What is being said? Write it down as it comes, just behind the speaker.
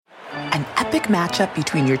An epic matchup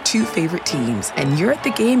between your two favorite teams, and you're at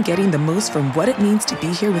the game getting the most from what it means to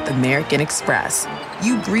be here with American Express.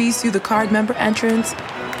 You breeze through the card member entrance,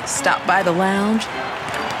 stop by the lounge.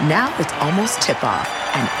 Now it's almost tip-off,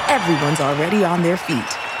 and everyone's already on their feet.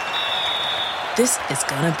 This is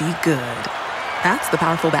gonna be good. That's the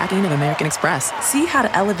powerful backing of American Express. See how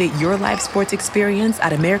to elevate your live sports experience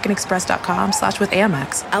at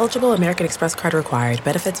americanexpress.com/withAmex. Eligible American Express card required.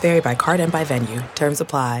 Benefits vary by card and by venue. Terms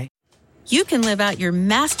apply. You can live out your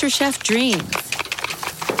MasterChef dreams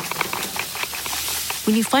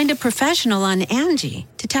when you find a professional on Angie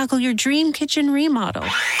to tackle your dream kitchen remodel.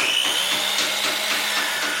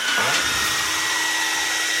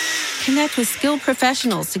 Connect with skilled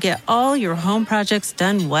professionals to get all your home projects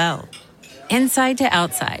done well. Inside to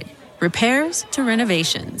outside, repairs to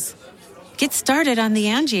renovations. Get started on the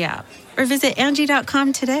Angie app or visit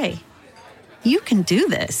Angie.com today. You can do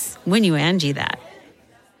this when you Angie that.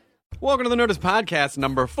 Welcome to the Nerdist Podcast,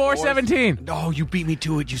 number 417. Oh, you beat me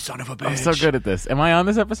to it, you son of a bitch. I'm so good at this. Am I on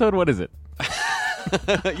this episode? What is it?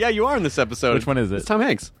 Yeah, you are in this episode. Which one is it? It's Tom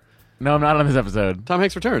Hanks. No, I'm not on this episode. Tom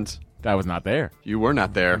Hanks returns. I was not there. You were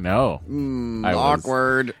not there. No.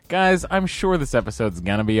 Awkward. Guys, I'm sure this episode's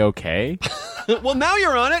gonna be okay. Well, now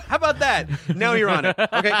you're on it. How about that? Now you're on it.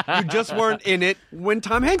 Okay, you just weren't in it when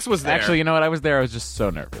Tom Hanks was there. Actually, you know what? I was there. I was just so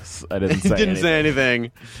nervous. I didn't say You didn't anything. say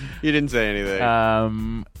anything. You didn't say anything.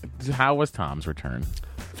 How was Tom's return?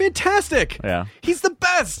 Fantastic. Yeah. He's the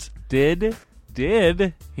best. Did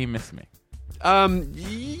he miss me?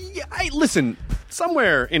 Listen,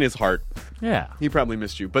 somewhere in his heart, Yeah. he probably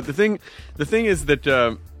missed you. But the thing is that,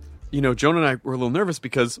 Jonah and I were a little nervous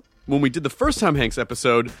because when we did the first Tom Hanks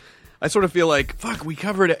episode, I sort of feel like, fuck, we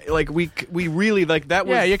covered it. Like, we really, like, that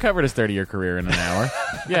was... Yeah, you covered his 30-year career in an hour.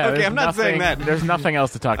 Yeah. Okay, I'm not saying that. There's nothing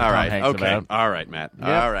else to talk to All Tom right, Hanks okay. about. All right, Matt. Yep.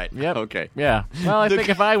 All right. Yep. Okay. Yeah. Well, I think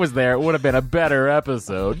if I was there, it would have been a better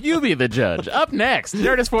episode. You be the judge. Up next,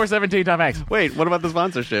 Nerdist 417, Tom Hanks. Wait, what about the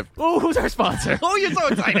sponsorship? Oh, who's our sponsor? Oh, you're so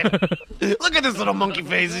excited. Look at this little monkey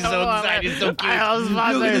face. He's so excited. He's so cute. I love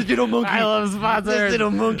sponsors. Look at this little monkey. I love sponsors.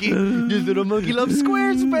 This little monkey loves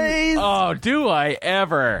Squarespace. Oh, do I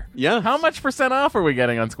ever? Yeah. How much % off are we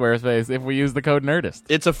getting on Squarespace if we use the code Nerdist?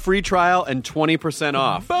 It's a free trial and 20%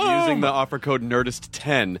 off Boom! using the offer code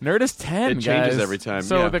Nerdist10. Nerdist 10, It changes guys. every time.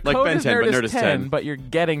 So Yeah. the Like code Ben is 10, but Nerdist Nerdist 10, 10. but you're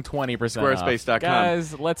getting 20% Squarespace.com. off.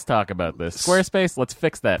 Guys, let's talk about this. Squarespace, let's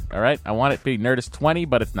fix that, all right? I want it to be Nerdist 20,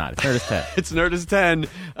 but it's not. It's Nerdist 10. It's Nerdist 10.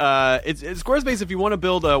 It's Squarespace if you want to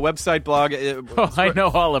build a website, blog. Oh, I know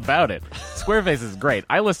all about it. Squarespace is great.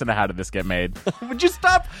 I listen to How Did This Get Made. Would you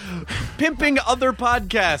stop pimping other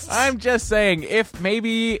podcasts? I'm just saying, if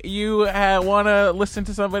maybe you want to listen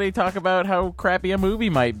to somebody talk about how crappy a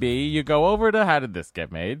movie might be, you go over to How Did This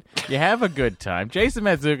Get Made. You have a good time. Jason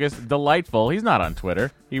Mantzoukas, delightful. He's not on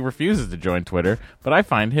Twitter. He refuses to join Twitter, but I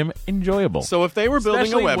find him enjoyable. So if they were building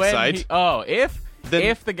Especially a website... if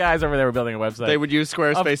the guys over there were building a website, they would use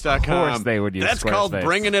Squarespace.com. Of course they would use That's Squarespace. called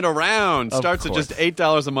bringing it around. Of Starts at course. just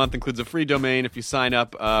 $8 a month, includes a free domain if you sign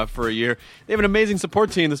up for a year. They have an amazing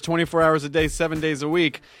support team that's 24 hours a day, 7 days a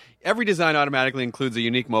week. Every design automatically includes a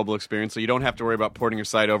unique mobile experience, so you don't have to worry about porting your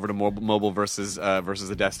site over to mobile versus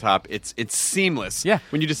the desktop. It's seamless. Yeah.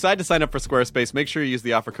 When you decide to sign up for Squarespace, make sure you use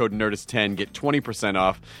the offer code Nerdist10, get 20%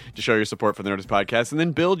 off to show your support for the Nerdist Podcast, and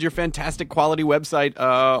then build your fantastic quality website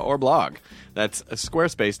or blog. That's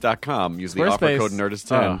squarespace.com. Use the offer code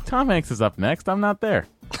Nerdist10. Tom Hanks is up next. I'm not there.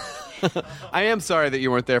 I am sorry that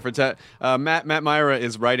you weren't there for Matt Myra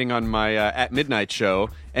is writing on my At Midnight show,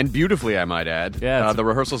 and beautifully, I might add. Yeah, the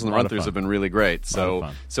rehearsals and the run-throughs have been really great. So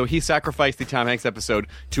he sacrificed the Tom Hanks episode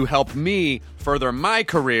to help me further my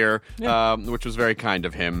career, which was very kind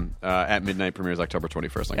of him. At Midnight premieres October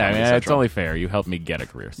 21st. Yeah, I mean, it's only fair. You helped me get a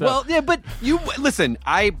career. So. Well, yeah, but you listen.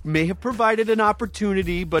 I may have provided an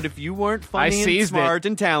opportunity, but if you weren't funny and smart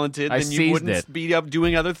and talented, then you wouldn't be up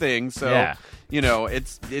doing other things. So. Yeah. You know,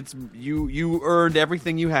 it's you earned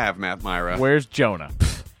everything you have, Matt Myra. Where's Jonah?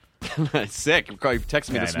 Sick. He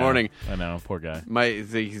texted me this morning. I know, poor guy.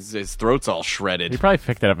 His throat's all shredded. He probably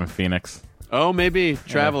picked it up in Phoenix. Oh, maybe.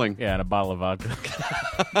 Traveling. Yeah, and a bottle of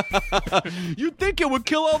vodka. You'd think it would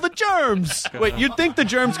kill all the germs. Wait, you'd think the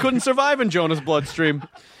germs couldn't survive in Jonah's bloodstream.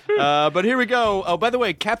 But here we go. Oh, by the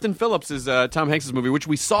way, Captain Phillips is Tom Hanks' movie, which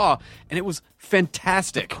we saw, and it was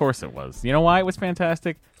fantastic. Of course it was. You know why it was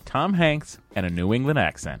fantastic? Tom Hanks and a New England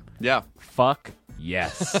accent. Yeah. Fuck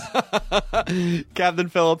yes. Captain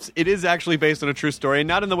Phillips, it is actually based on a true story,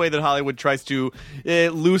 not in the way that Hollywood tries to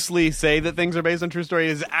loosely say that things are based on true story.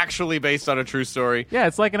 It is actually based on a true story. Yeah,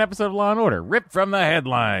 it's like an episode of Law & Order, ripped from the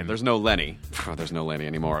headline. There's no Lenny. There's no Lenny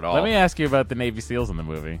anymore at all. Let me ask you about the Navy SEALs in the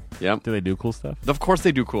movie. Yep. Do they do cool stuff? Of course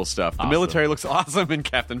they do cool stuff. The Awesome. military looks awesome in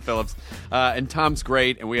Captain Phillips. And Tom's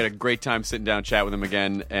great, and we had a great time sitting down and chat with him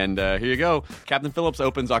again. And here you go. Captain Phillips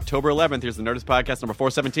opens October 11th. Here's the Nerdist Podcast number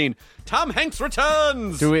 417. Tom Hanks returns!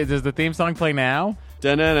 Does the theme song play now?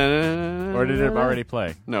 Da-na-na-na-na. Or did it already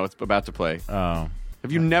play? No, it's about to play. Oh.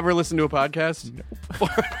 Have you never listened to a podcast? Nope.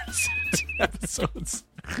 417 episodes.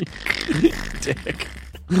 Dick.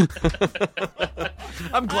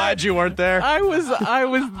 I'm glad you weren't there. I was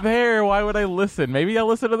there. Why would I listen? Maybe I'll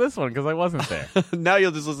listen to this one because I wasn't there. Now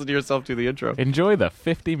you'll just listen to yourself do the intro. Enjoy the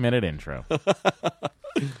 50-minute intro.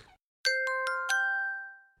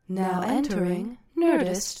 Now entering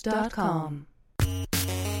Nerdist.com.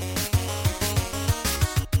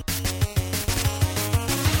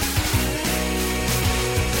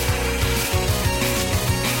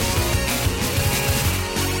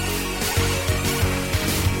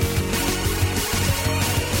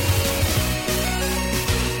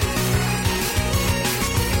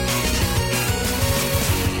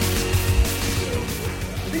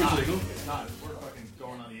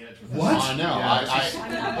 What? I know.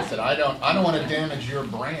 Listen, I don't want to damage your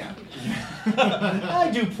brand. I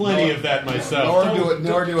do plenty of that myself.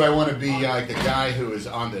 Nor do I want to be like the guy who is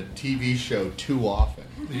on the TV show too often.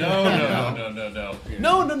 No.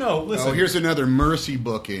 Listen. Oh, here's another Mercy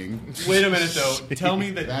booking. Wait a minute, though. Tell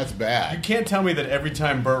me that That's bad. You can't tell me that every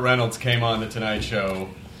time Burt Reynolds came on the Tonight Show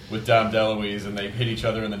with Dom DeLuise and they hit each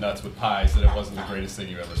other in the nuts with pies that it wasn't the greatest thing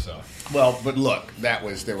you ever saw. Well, but look,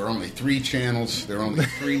 there were only 3 channels, there were only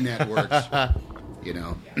 3 networks, you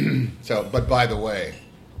know. So, but by the way,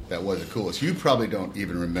 that was the coolest. You probably don't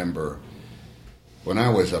even remember when I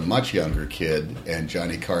was a much younger kid and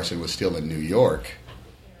Johnny Carson was still in New York.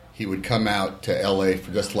 He would come out to L.A.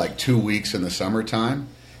 for just like 2 weeks in the summertime.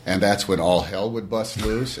 And that's when all hell would bust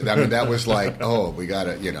loose. And I mean, that was like, oh, we got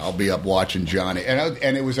to, I'll be up watching Johnny.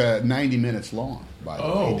 And it was 90 minutes long, by the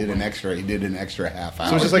way. He did an extra half hour.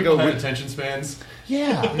 So it's just like attention spans?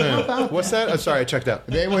 Yeah. How about What's that? I'm sorry, I checked out.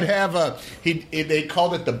 They would have they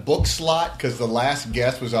called it the book slot because the last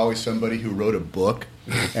guest was always somebody who wrote a book.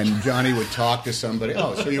 And Johnny would talk to somebody.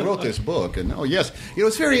 Oh, so you wrote this book. And, oh, yes.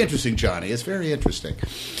 It's very interesting, Johnny. It's very interesting.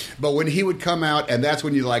 But when he would come out, and that's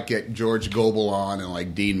when you, like, get George Gobel on and,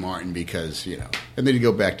 like, Dean Martin because, and then you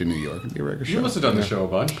go back to New York and be a regular show. You must have done the show a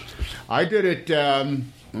bunch. I did it,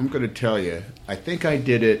 I'm going to tell you. I think I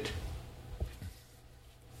did it.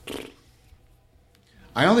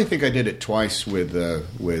 I only think I did it twice with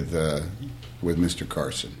Mr.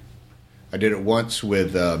 Carson. I did it once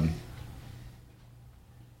with...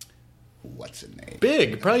 what's the name?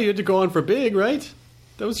 Big. Probably you had to go on for Big, right?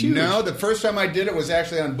 That was huge. No, the first time I did it was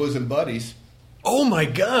actually on Bosom Buddies. Oh, my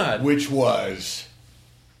God. Which was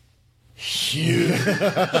huge.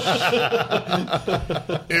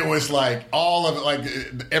 It was like all of it, like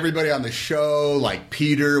everybody on the show, like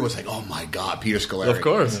Peter was like, oh, my God, Peter Scolari. Of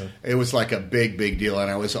course. It was like a big, big deal.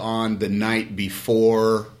 And I was on the night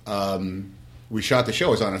before... we shot the show.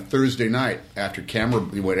 It was on a Thursday night after we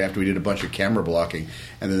did a bunch of camera blocking,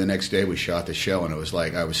 and then the next day we shot the show, and it was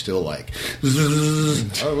like I was still like, I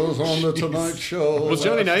was on the Tonight Show. Was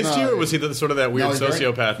Johnny nice to you, or was he sort of that weird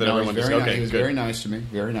sociopath that everyone just okay? He was good. very nice to me.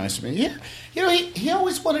 Very nice to me. Yeah, he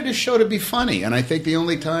always wanted his show to be funny, and I think the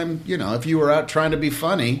only time if you were out trying to be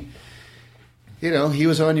funny. He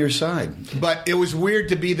was on your side. But it was weird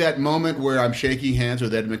to be that moment where I'm shaking hands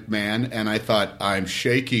with Ed McMahon, and I thought, I'm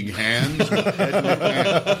shaking hands with Ed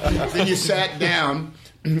McMahon. Then you sat down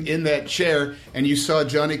in that chair, and you saw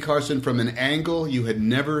Johnny Carson from an angle you had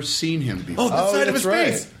never seen him before. Oh, the side of his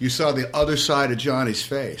face. You saw the other side of Johnny's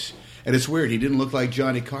face. And it's weird. He didn't look like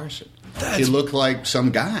Johnny Carson. He looked like some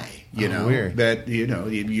guy, weird. That,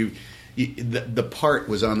 the part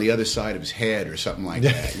was on the other side of his head or something like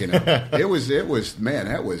that. It was man,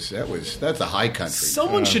 that's the high country.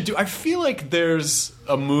 Someone should do. I feel like there's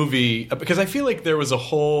a movie because I feel like there was a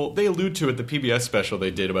whole. They allude to it, the PBS special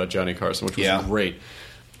they did about Johnny Carson, which was great.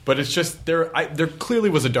 But it's just there clearly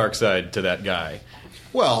was a dark side to that guy.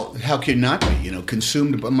 Well, how can you not be?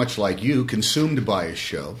 Consumed, much like you, consumed by a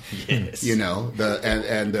show. Yes.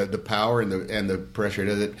 The power and the pressure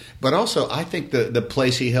to it. But also, I think the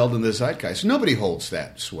place he held in the zeitgeist. Nobody holds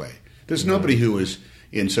that sway. There's nobody who is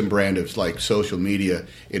in some brand of like social media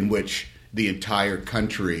in which the entire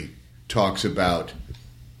country talks about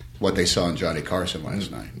what they saw in Johnny Carson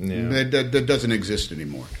last night. Yeah. That doesn't exist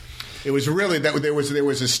anymore. It was really that there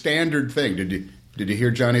was a standard thing. Did you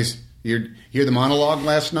hear Johnny's? Hear the monologue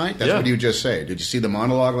last night? That's what he would just say. Did you see the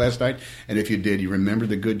monologue last night? And if you did, you remember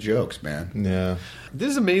the good jokes, man. Yeah. This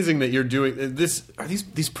is amazing that you're doing this.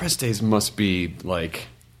 These press days must be like.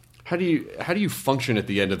 How do you function at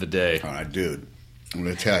the end of the day? Dude, I'm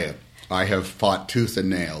going to tell you, I have fought tooth and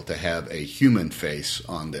nail to have a human face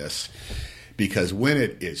on this. Because when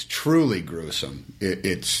it is truly gruesome,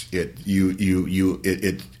 it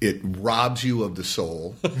robs you of the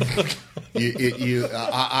soul.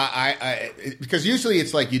 Because usually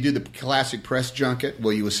it's like you do the classic press junket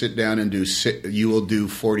where you will sit down and you will do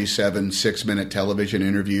 47 6-minute television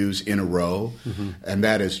interviews in a row, and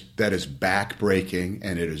that is backbreaking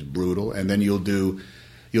and it is brutal. And then you'll do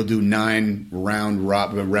 9 round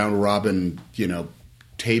robin,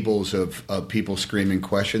 tables of people screaming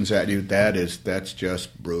questions at you. That's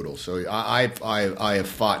just brutal. So I have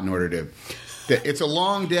fought in order to. It's a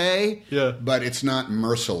long day, but it's not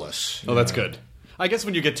merciless. Oh, that's good. I guess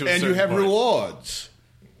when you get to a and certain you have point. Rewards.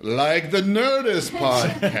 Like the Nerdist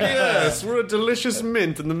podcast. Yes, we're a delicious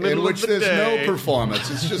mint in the middle in which of the there's day. no performance.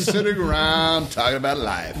 It's just sitting around talking about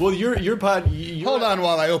life. Well, your pod. Hold on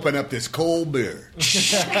while I open up this cold beer.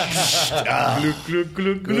 Good.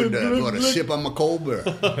 I want to sip on my cold beer.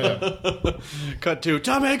 Cut to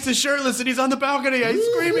Tom Hanks is shirtless and he's on the balcony. He's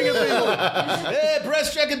screaming at people. Hey,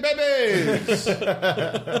 press checking babies.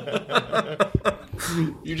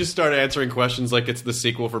 You just start answering questions like it's the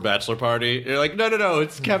sequel for Bachelor Party. You're like, no,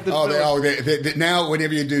 it's Captain Phillips. Now,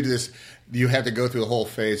 whenever you do this, you have to go through the whole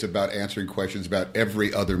phase about answering questions about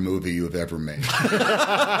every other movie you've ever made. That's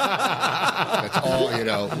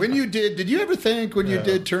all, When you did you ever think when you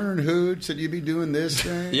did Turner and Hooch that you'd be doing this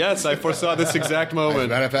thing? Yes, I foresaw this exact moment. As a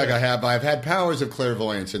matter of fact, I've had powers of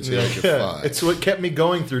clairvoyance since the age of 5. It's what kept me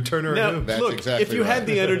going through Turner Now, and Hooch. That's look, exactly if you right. had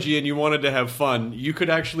the energy and you wanted to have fun, you could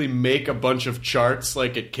actually make a bunch of charts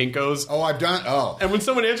like at Kinko's. Oh, I've done. Oh, And when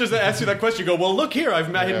someone asks you that question, you go, well, look here, I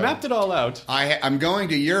had mapped it all out. I'm going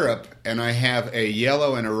to Europe, and I have a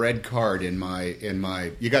yellow and a red card in my.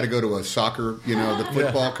 You got to go to a soccer, the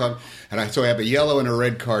football club, and so I have a yellow and a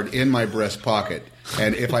red card in my breast pocket.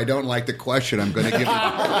 And if I don't like the question, I'm going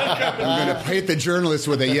to paint the journalist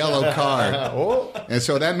with a yellow card. And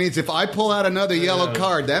so that means if I pull out another yellow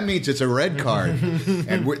card, that means it's a red card,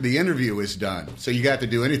 and the interview is done. So you got to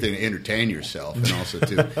do anything to entertain yourself, and also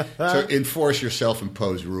to enforce your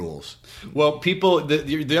self-imposed rules. Well, people,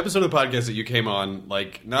 the episode of the podcast that you came on,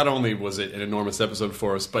 like, not only was it an enormous episode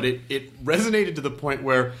for us, but it resonated to the point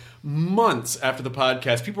where months after the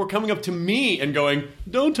podcast, people were coming up to me and going,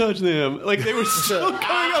 "Don't touch them!" Like they were still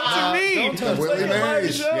coming up to me. Don't touch Willie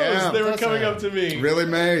Mays, Yeah, they were coming up to me. Willie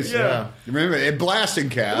Mays, Yeah. You remember and blasting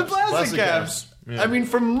caps. The plastic caps. Yeah. I mean,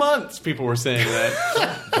 for months, people were saying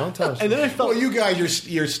that. Don't touch And then I felt, Well, you guys,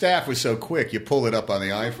 your staff was so quick. You pulled it up on the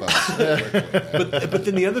iPhone. but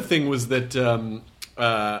then the other thing was that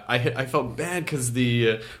I felt bad because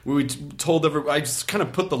we told everybody. I just kind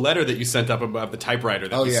of put the letter that you sent up about the typewriter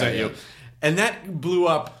that we sent you, and that blew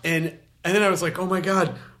up. And then I was like, oh my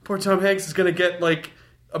god, poor Tom Hanks is going to get like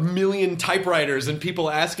 1 million typewriters and people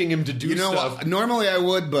asking him to do stuff. Normally I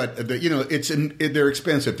would, but they're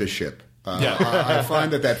expensive to ship. I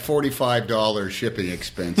find that $45 shipping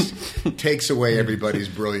expense takes away everybody's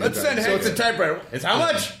brilliance. So it's a typewriter. It's how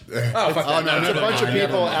much? Oh, fuck that. no, It's a bunch of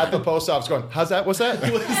people at the post office going, how's that? What's that?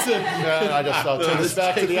 I'll turn this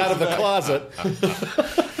back to the out of the closet.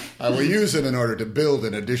 I will use it in order to build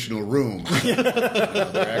an additional room.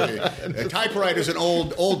 Typewriters and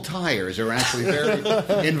old tires are actually very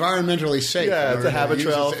environmentally safe. Yeah, it's a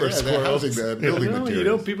habitrail for squirrels. Building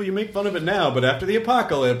materials. People, you make fun of it now, but after the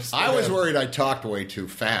apocalypse, I was worried I talked way too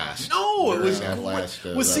fast. No, it was.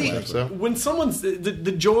 When someone's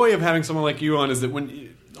the joy of having someone like you on is that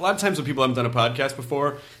when a lot of times when people haven't done a podcast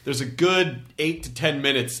before, there's a good 8 to 10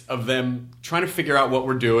 minutes of them trying to figure out what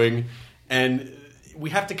we're doing, and we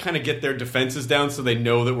have to kind of get their defenses down so they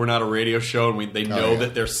know that we're not a radio show and they know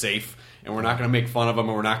that they're safe and we're not going to make fun of them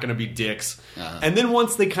and we're not going to be dicks. And then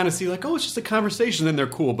once they kind of see like, oh, it's just a conversation, then they're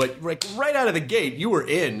cool. But like right out of the gate, you were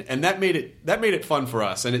in, and that made it fun for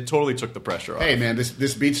us, and it totally took the pressure off. Hey man,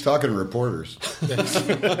 this beats talking to reporters.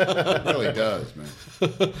 It really does, man.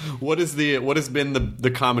 What has been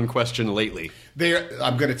the common question lately?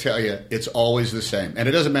 I'm going to tell you, it's always the same, and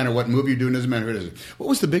it doesn't matter what movie you do. It doesn't matter who it is. What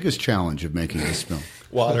was the biggest challenge of making this film?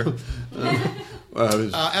 Water.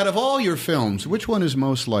 Out of all your films, which one is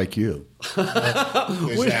most like you? Which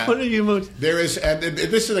one are you most? There is, and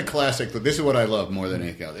this is a classic. This is what I love more than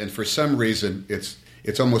anything else. And for some reason, it's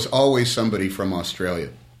almost always somebody from Australia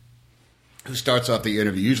who starts off the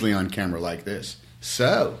interview, usually on camera like this.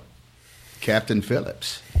 So, Captain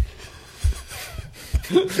Phillips,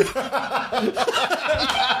 That's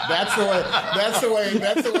the way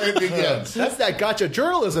it begins. That's that gotcha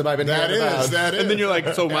journalism I've been hearing about. That is. And then you're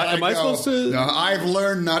like, so am I supposed to? No, I've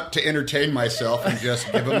learned not to entertain myself and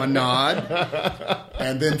just give him a nod,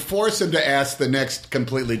 and then force him to ask the next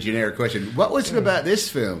completely generic question. What was it about this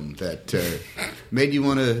film that made you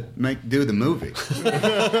want to do the movie?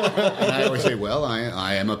 And I always say, well,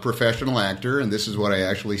 I am a professional actor, and this is what I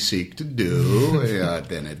actually seek to do.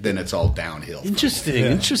 Then it's all downhill. Interesting.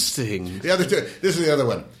 This is the other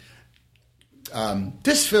one.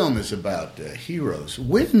 This film is about heroes.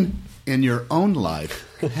 When in your own life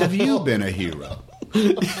have you been a hero?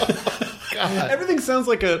 Everything sounds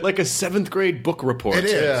like a seventh grade book report. It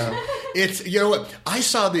is. Yeah. It's, you know what? I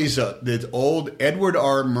saw these old Edward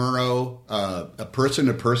R. Murrow A Person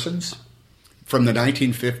to Persons from the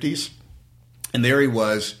 1950s, and there he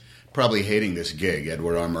was. Probably hating this gig,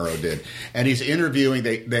 Edward R. Murrow did, and he's interviewing.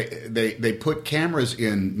 They put cameras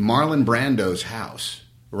in Marlon Brando's house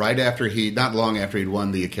not long after he'd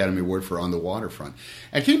won the Academy Award for On the Waterfront.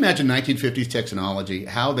 And can you imagine 1950s technology?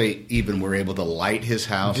 How they even were able to light his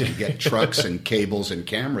house and get trucks and cables and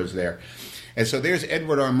cameras there. And so there's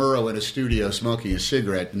Edward R. Murrow in a studio smoking a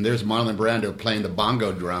cigarette, and there's Marlon Brando playing the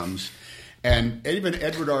bongo drums. And even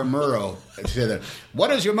Edward R. Murrow said, "What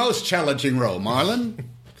is your most challenging role, Marlon?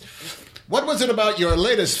 What was it about your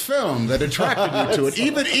latest film that attracted you to it?"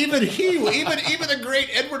 Even the great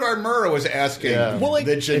Edward R. Murrow was asking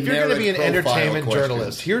the generic if you're going to be an entertainment questions.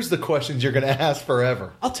 Journalist, here's the questions you're going to ask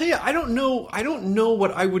forever. I'll tell you, I don't know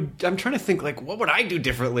what I would. I'm trying to think, like, what would I do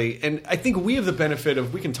differently? And I think we have the benefit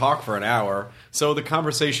of we can talk for an hour, so the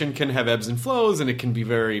conversation can have ebbs and flows, and it can be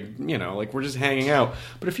very, like we're just hanging out.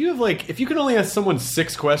 But if you can only ask someone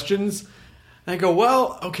 6 questions, and I go,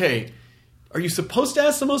 well, okay. Are you supposed to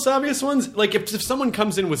ask the most obvious ones? Like, if someone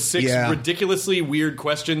comes in with 6 ridiculously weird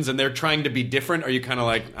questions and they're trying to be different, are you kind of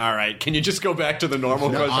like, all right, can you just go back to the normal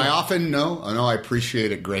question? I often know. I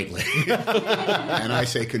appreciate it greatly. And I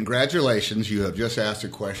say, congratulations, you have just asked a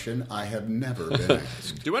question I have never been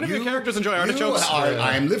asked. Do any of your characters enjoy artichokes?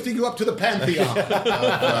 I am lifting you up to the pantheon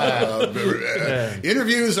of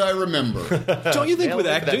interviews I remember. Don't you think with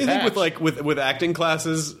acting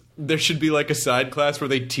classes, there should be like a side class where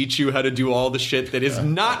they teach you how to do all the shit that is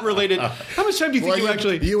not related. How much time do you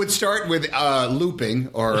think You would start with looping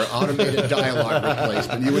or automated dialogue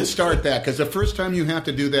replacement. You would start that because the first time you have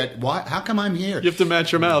to do that, how come I'm here? You have to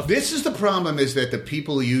match your mouth. This is the problem: is that the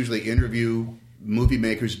people who usually interview movie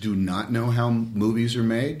makers do not know how movies are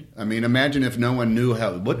made. I mean, imagine if no one knew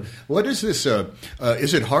how. What is this?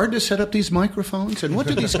 Is it hard to set up these microphones? And what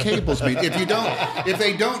do these cables mean? If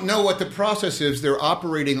they don't know what the process is, they're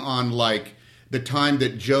operating on like the time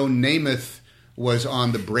that Joe Namath was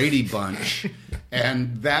on the Brady Bunch,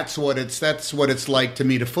 and that's what it's like to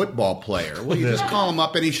meet a football player. Well, you just call him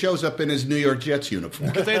up, and he shows up in his New York Jets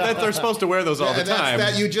uniform. But they're supposed to wear those all the time.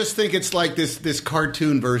 You just think it's like this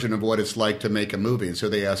cartoon version of what it's like to make a movie, and so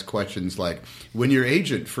they ask questions like, when your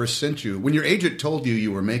agent first sent you, when your agent told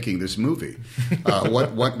you were making this movie,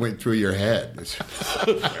 what went through your head?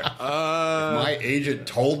 My agent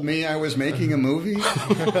told me I was making a movie?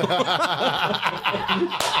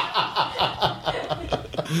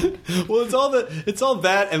 Well, it's all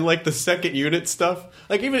that and like the second unit stuff.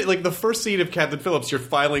 Like even like the first scene of Captain Phillips, you're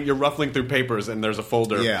ruffling through papers and there's a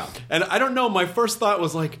folder. Yeah. And I don't know, my first thought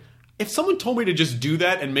was like, if someone told me to just do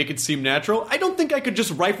that and make it seem natural, I don't think I could just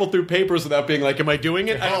rifle through papers without being like, am I doing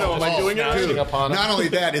it? I don't know, am I doing it? Not only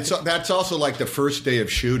that, that's also like the first day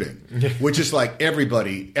of shooting, which is like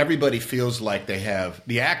everybody feels like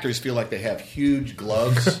the actors feel like they have huge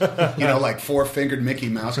gloves, like 4-fingered Mickey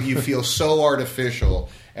Mouse, and you feel so artificial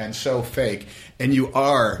and so fake, and you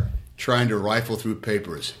are trying to rifle through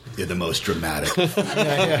papers in the most dramatic. And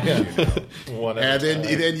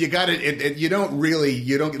then you got it. You don't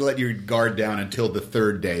let your guard down until the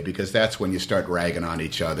third day, because that's when you start ragging on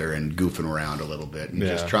each other and goofing around a little bit and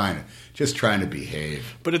just trying to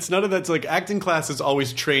behave. But it's none of that. It's like acting classes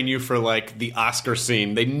always train you for like the Oscar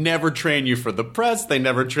scene. They never train you for the press. They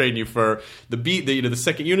never train you for the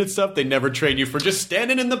second unit stuff. They never train you for just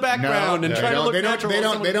standing in the background and trying to look natural.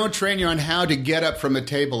 They don't train you on how to get up from a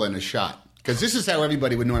table in a shot, because this is how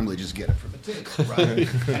everybody would normally just get up from a table, right?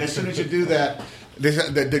 And as soon as you do that,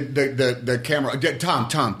 the camera. Tom,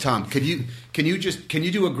 can you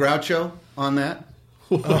do a Groucho on that?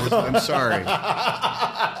 I'm sorry.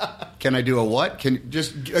 Can I do a what? Can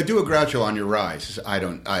just do a Groucho on your rise? I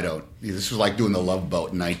don't. This was like doing the Love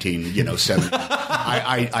Boat in 1970.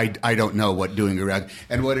 I don't know what doing a Groucho.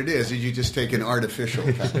 And what it is you just take an artificial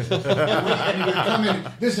kind of, and you come in.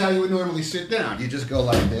 This is how you would normally sit down. You just go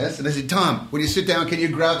like this, and they say, Tom, when you sit down, can you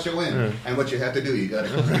Groucho in? And what you have to do, you got to.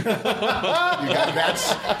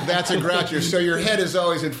 That's a Groucho. So your head is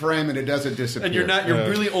always in frame, and it doesn't disappear. And you're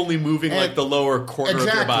really only moving like the lower quarter of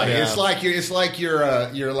your body. It's like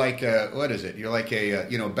you're like what is it? You're like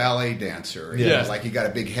a ballet dancer. Yeah. Like you got a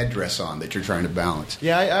big headdress on that you're trying to balance.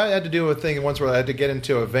 Yeah, I had to do a thing once where I had to get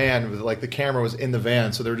into a van with like the camera was in the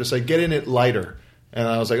van, so they were just like, get in it lighter. And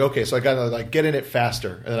I was like, okay, so I got to like get in it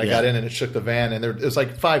faster, and then I got in and it shook the van, and it was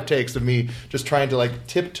like 5 takes of me just trying to like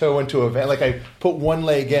tiptoe into a van, like I put one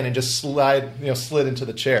leg in and just slid into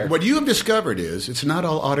the chair. What you have discovered is it's not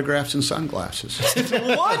all autographs and sunglasses.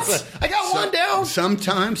 What? I got one down.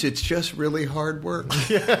 Sometimes it's just really hard work.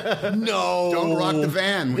 No, don't rock the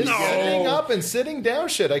van. This sitting up and sitting down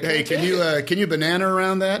shit. I can't Can you banana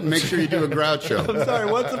around that and make sure you do a Groucho? I'm sorry.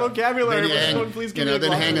 What's the vocabulary? Please give me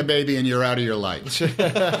then hang a baby and you're out of your light.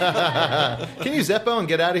 Can you Zeppo and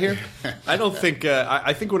get out of here? I don't think.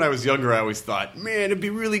 I think when I was younger, I always thought, man, it'd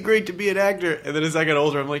be really great to be an actor. And then as I got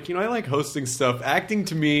older, I'm like, I like hosting stuff. Acting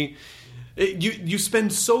to me, you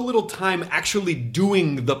spend so little time actually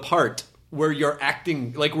doing the part where you're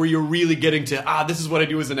acting, like where you're really getting to, this is what I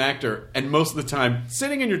do as an actor. And most of the time,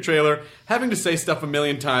 sitting in your trailer, having to say stuff a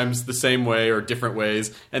million times the same way or different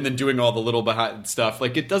ways, and then doing all the little behind stuff.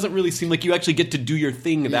 Like, it doesn't really seem like you actually get to do your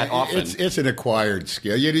thing that often. It's an acquired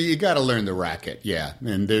skill. You got to learn the racket, yeah.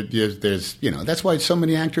 And there's that's why so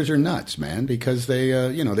many actors are nuts, man, because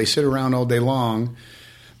they sit around all day long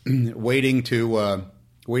waiting to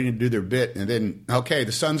do their bit, and then, okay,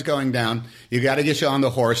 the sun's going down. You got to get you on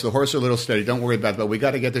the horse. The horse is a little steady. Don't worry about it, but we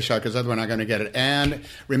got to get the shot because otherwise we're not going to get it. And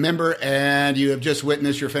remember, and you have just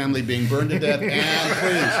witnessed your family being burned to death.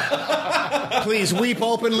 And please weep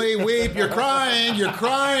openly. Weep. You're crying. You're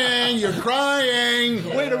crying. You're crying.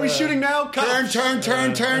 Wait, are we shooting now? Turn. We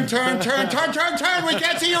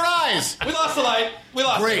can't see your eyes. We lost the light. We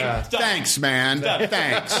lost Great. it. Thanks, man.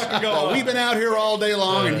 Thanks. Well, we've been out here all day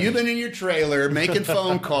long, and you've been in your trailer making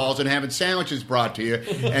phone calls and having sandwiches brought to you,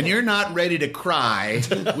 and you're not ready to cry.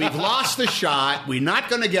 We've lost the shot. We're not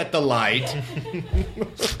going to get the light.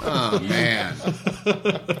 Oh, man.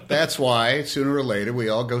 That's why, sooner or later, we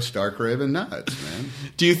all go stark raving nuts, man.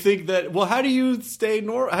 Do you think that... Well, how do you stay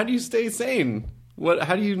sane?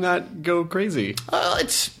 How do you not go crazy?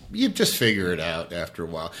 You just figure it out after a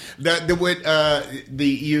while.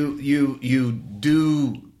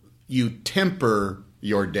 You temper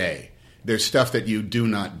your day. There's stuff that you do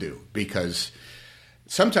not do because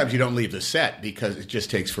sometimes you don't leave the set because it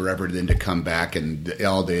just takes forever then to come back and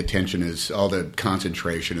all the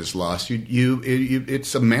concentration is lost.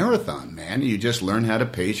 It's a marathon, man. You just learn how to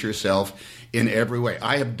pace yourself in every way.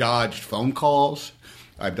 I have dodged phone calls.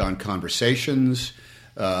 I've done conversations.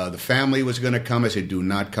 The family was going to come. I said, do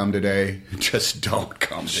not come today. Just don't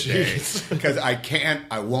come today. Because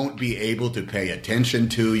I won't be able to pay attention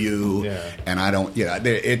to you. Yeah. And I don't, you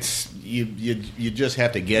just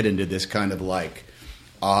have to get into this kind of like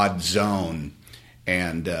odd zone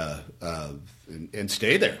and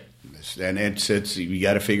stay there. And it's you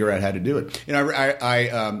got to figure out how to do it.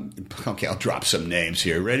 Okay, I'll drop some names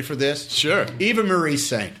here. Ready for this? Sure. Eva Marie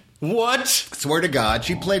Saint. What? Swear to God,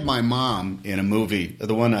 she played my mom in a movie,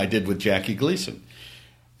 the one I did with Jackie Gleason.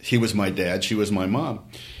 He was my dad, she was my mom.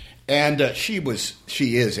 And she is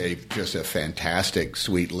just a fantastic,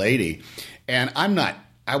 sweet lady. And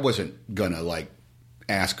I wasn't going to like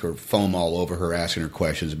ask her, foam all over her, asking her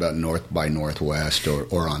questions about North by Northwest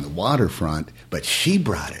or on the waterfront, but she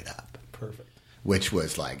brought it up. Perfect. Which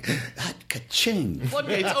was like, ka-ching.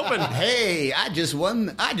 Floodgates open. Hey, I just won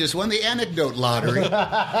the anecdote lottery.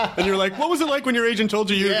 And you're like, what was it like when your agent told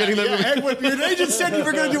you were getting that movie? And when your agent said you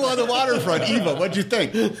were going to do On the Waterfront, Eva, what'd you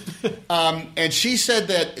think? And she said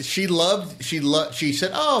that she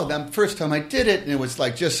said, the first time I did it, and it was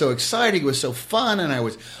like just so exciting, it was so fun, and I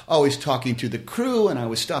was always talking to the crew, and I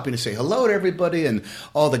was stopping to say hello to everybody, and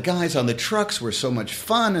all the guys on the trucks were so much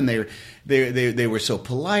fun, and they were so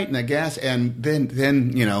polite, and I guess, and then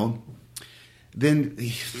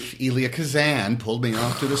Elia Kazan pulled me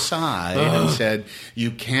off to the side and said,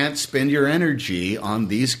 you can't spend your energy on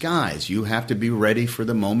these guys. You have to be ready for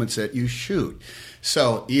the moments that you shoot.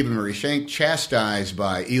 So Eva Marie Saint chastised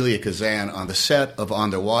by Elia Kazan on the set of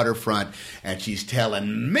On the Waterfront, and she's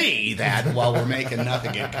telling me that while we're making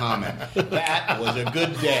nothing in common. That was a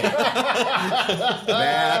good day.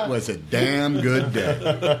 That was a damn good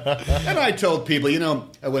day. And I told people,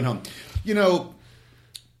 I went home,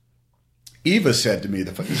 Eva said to me,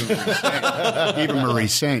 Eva Marie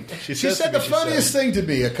Saint, she said the funniest thing to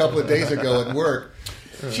me a couple of days ago at work.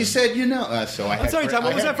 She said, so I had... I'm sorry, Tom,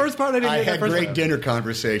 what was that first part? I had great dinner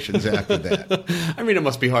conversations after that. I mean, it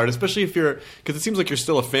must be hard, especially if you're... Because it seems like you're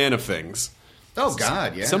still a fan of things. Oh,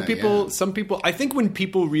 God, yeah. Some people... I think when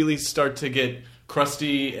people really start to get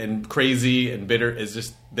crusty and crazy and bitter, is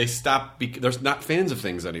just... They stop... They're not fans of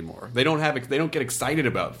things anymore. They don't get excited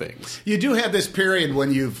about things. You do have this period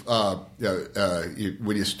when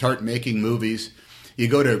when you start making movies... You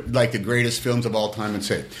go to like the greatest films of all time and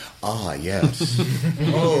say, "Ah, yes,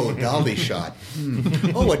 oh, dolly shot,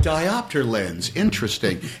 oh, a diopter lens,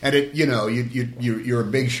 interesting." And you're a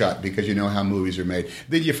big shot because you know how movies are made.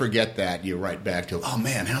 Then you forget that. You right back to, "Oh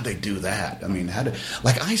man, how'd they do that?" I mean, I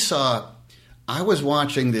was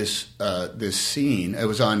watching this scene. It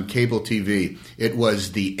was on cable TV. It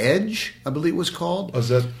was The Edge, I believe it was called. Was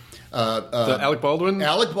that? Alec Baldwin?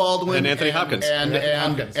 Alec Baldwin. And Anthony Hopkins. And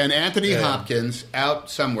Anthony Hopkins out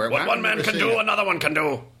somewhere. What one man can do, another one can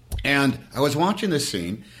do. And I was watching this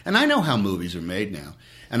scene, and I know how movies are made now.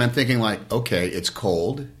 And I'm thinking like, okay, it's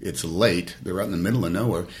cold, it's late, they're out in the middle of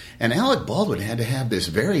nowhere. And Alec Baldwin had to have this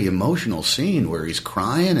very emotional scene where he's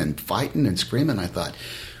crying and fighting and screaming. I thought...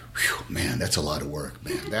 Whew, man, that's a lot of work,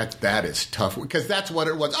 man. That is tough because that's what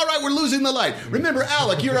it was. All right, we're losing the light. Remember,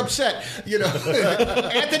 Alec, you're upset.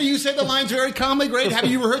 Anthony, you said the lines very calmly. Great. Have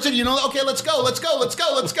you rehearsed it? Okay, let's go.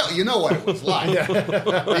 You know what it was like.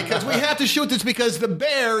 Because we have to shoot this because the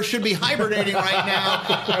bear should be hibernating right now,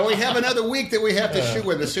 and we have another week that we have to shoot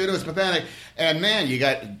with. The pseudo is pathetic. And man, you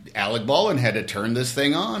got Alec Baldwin had to turn this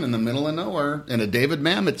thing on in the middle of nowhere in a David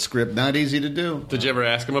Mamet script. Not easy to do. Did you ever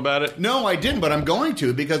ask him about it? No, I didn't, but I'm going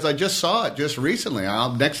to because I just saw it just recently.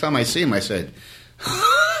 Next time I see him, I said,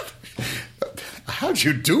 "How'd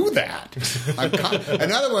you do that?"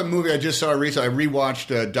 Another one movie I just saw recently. I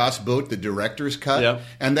rewatched Das Boot, the director's cut,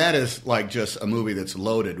 and that is like just a movie that's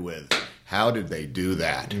loaded with. How did they do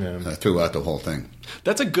that throughout the whole thing?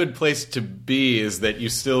 That's a good place to be, is that you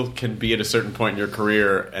still can be at a certain point in your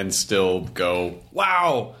career and still go,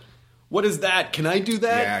 wow, what is that? Can I do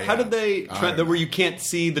that? Yeah, How did they where you can't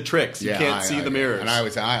see the tricks, you can't see the mirrors? And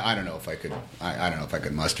I don't know if I could. I don't know if I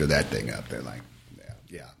could muster that thing up there. Like,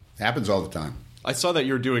 yeah, it happens all the time. I saw that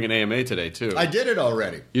you were doing an AMA today, too. I did it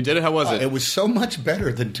already. You did it? How was it? It was so much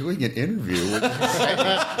better than doing an interview.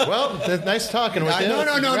 Well, nice talking with you.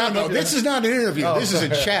 No. This is not an interview. Oh. This is a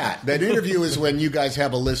chat. That interview is when you guys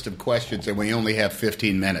have a list of questions and we only have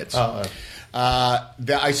 15 minutes.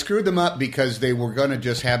 I screwed them up because they were going to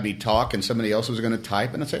just have me talk and somebody else was going to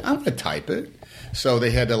type. And I said, I'm going to type it. So they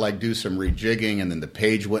had to do some rejigging and then the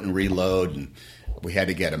page wouldn't reload and we had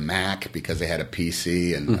to get a Mac because they had a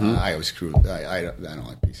PC, and I always screwed. I don't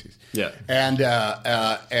like PCs. Yeah.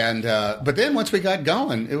 But then once we got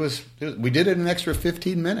going, we did it an extra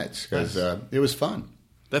 15 minutes because it was fun.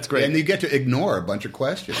 That's great. And you get to ignore a bunch of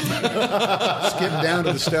questions. Skip down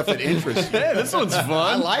to the stuff that interests you. Hey, this one's fun.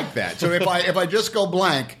 I like that. So if I just go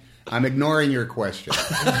blank, I'm ignoring your question,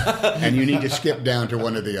 and you need to skip down to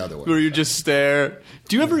one of the other ones. Where you just stare.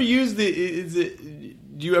 Do you ever use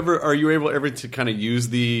are you able ever to kind of use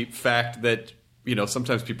the fact that,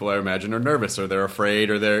 sometimes people I imagine are nervous or they're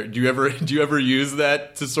afraid or do you ever use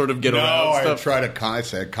that to sort of get around stuff? No, I try to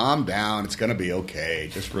say, calm down. It's going to be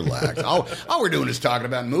okay. Just relax. all we're doing is talking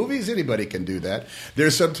about movies. Anybody can do that.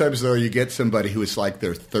 There's sometimes, though, you get somebody who is like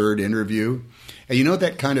their third interview. And you know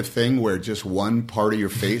that kind of thing where just one part of your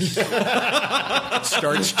face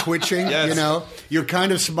starts twitching? Yes. You're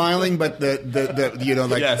kind of smiling, but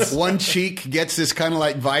yes. one cheek gets this kind of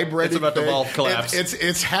like vibrating. It's about to all collapse.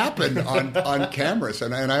 It's happened on cameras,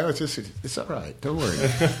 and I was just, it's all right. Don't worry,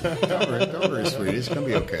 sweetie. It's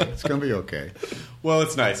gonna be okay. Well,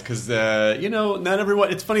 it's nice because not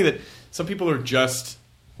everyone. It's funny that some people are just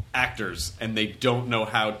actors and they don't know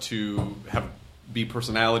how to be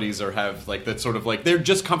personalities or have that sort of they're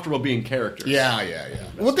just comfortable being characters. Yeah.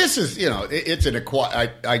 Well, this is it's an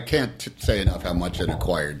acquired. I can't say enough how much an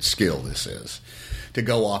acquired skill this is to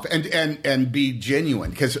go off and be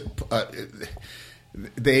genuine because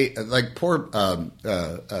they poor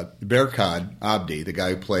Berkhad Abdi, the guy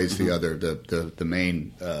who plays the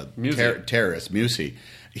main terrorist Musi.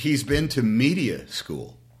 He's been to media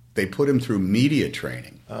school. They put him through media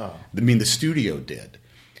training. Oh. I mean, the studio did.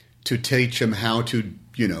 To teach him how to,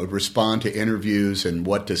 respond to interviews and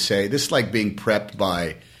what to say. This is like being prepped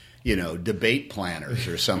by, debate planners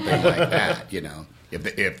or something like that.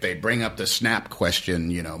 If they bring up the snap question,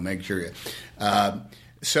 make sure.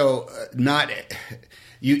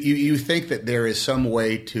 You think that there is some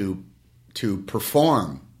way to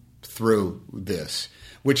perform through this,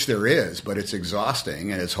 which there is, but it's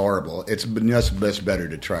exhausting and it's horrible. It's just better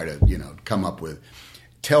to try to, come up with,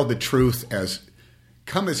 tell the truth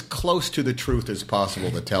come as close to the truth as possible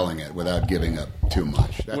to telling it without giving up too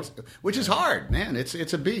much. Which is hard, man.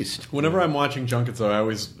 It's a beast. Whenever I'm watching junkets, though, I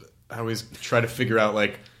always try to figure out,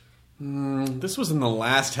 like, this was in the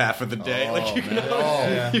last half of the day.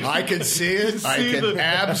 I can see it. I can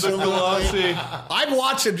absolutely. I've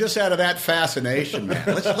watched him just out of that fascination, man.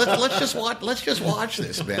 Let's just watch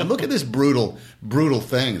this, man. Look at this brutal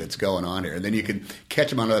thing that's going on here, and then you can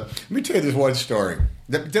catch him on Let me tell you this one story.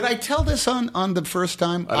 Did I tell this on the first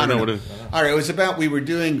time? I don't know what it is. All right, it was about we were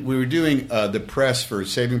doing the press for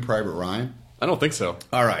Saving Private Ryan. I don't think so.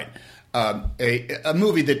 All right. A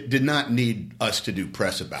movie that did not need us to do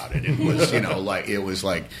press about it. It was,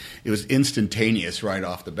 it was instantaneous right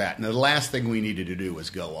off the bat. And the last thing we needed to do was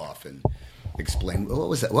go off and explain what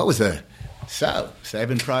was that? What was the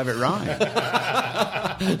Saving Private Ryan?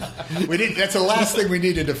 That's the last thing we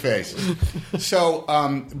needed to face. So,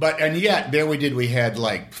 and yet there we did. We had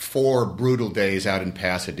like 4 brutal days out in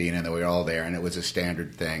Pasadena, and we were all there, and it was a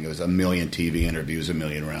standard thing. It was 1 million TV interviews, 1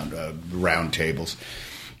 million round tables.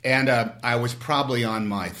 And I was probably on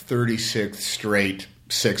my 36th straight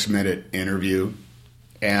 6-minute interview,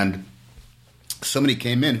 and somebody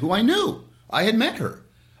came in who I knew. I had met her.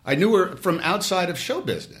 I knew her from outside of show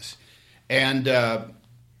business. And I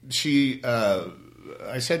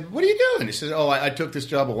said, "What are you doing?" He said, "Oh, I took this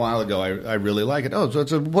job a while ago. I really like it." "Oh,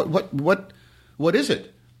 so what is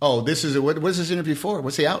it?" "Oh, this is what is this interview for?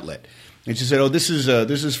 What's the outlet?" And she said, "Oh, this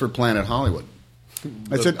is for Planet Hollywood."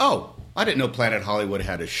 I said, "Oh, I didn't know Planet Hollywood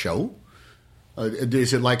had a show.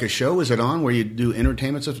 Is it like a show? Is it on where you do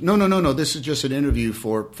entertainment stuff?" No. This is just an interview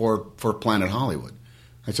for Planet Hollywood."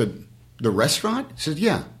 I said, "The restaurant?" He said,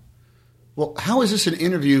 "Yeah." "Well, how is this an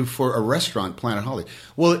interview for a restaurant, Planet Hollywood?"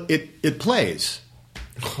 "Well, it plays."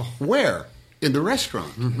 "Where?" "In the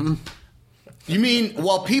restaurant." Mm-hmm. "You mean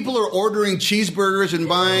while people are ordering cheeseburgers and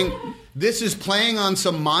buying, this is playing on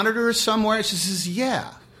some monitors somewhere?" She says,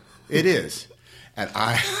 "Yeah, it is." And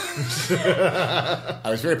I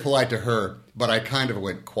was very polite to her, but I kind of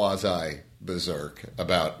went quasi-berserk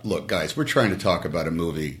about, "Look, guys, we're trying to talk about a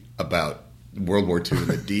movie about World War II and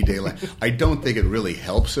the D-Day land. I don't think it really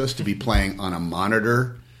helps us to be playing on a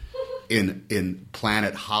monitor in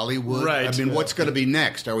Planet Hollywood. Right. I mean, what's going to be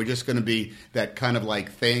next? Are we just going to be that kind of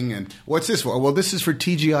like thing? And what's this for?" "Well, this is for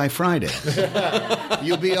TGI Fridays."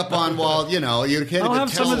 You'll be up on you can't I'll even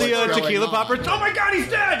have tell some of the what's going tequila on. poppers. "Oh my God, he's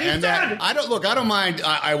dead! He's dead!" I don't mind.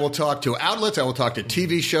 I will talk to outlets. I will talk to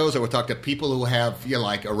TV shows. I will talk to people who have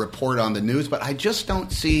like a report on the news. But I just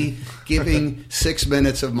don't see giving 6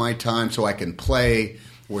 minutes of my time so I can play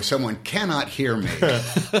where someone cannot hear me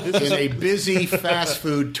in a busy fast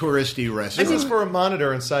food touristy restaurant. This is for a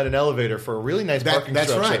monitor inside an elevator for a really nice parking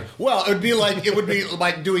That's structure. right. Well, it would be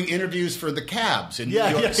like doing interviews for the cabs in New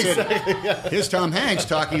York City. Exactly, yeah. Here's Tom Hanks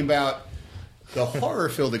talking about the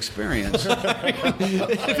horror-filled experience.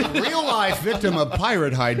 Real-life victim of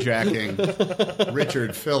pirate hijacking,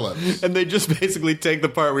 Richard Phillips. And they just basically take the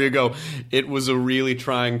part where you go, "It was a really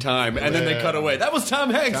trying time," and then they cut away. That was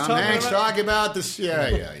Tom Hanks. Talking about this.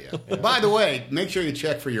 Yeah. By the way, make sure you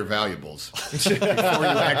check for your valuables before you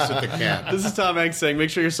exit the cab. This is Tom Hanks saying,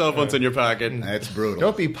 "Make sure your cell phone's in your pocket." That's brutal.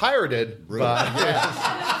 Don't be pirated.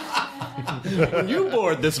 When you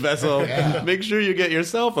board this vessel, make sure you get your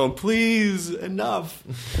cell phone, please. Enough.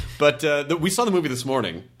 But we saw the movie this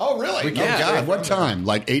morning. Oh, really? Yeah. Oh, God. What time?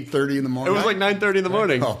 Like 8:30 in the morning? It was like 9:30 in the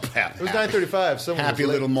morning. Oh, Pat. It was 9:35. Happy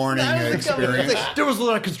little morning experience. There was a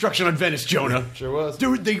lot of construction on Venice, Jonah. Sure was.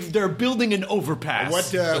 They're building an overpass.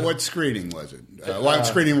 What screening was it? What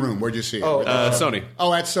screening room? Where'd you see it? Sony.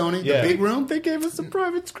 Oh, at Sony? Yeah. The big room? They gave us a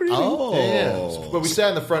private screening. Oh. Yeah. But we sat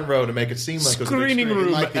in the front row to make it seem like it was a big Screening screen.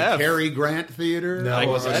 room. Like the F. Cary Grant Theater? No, it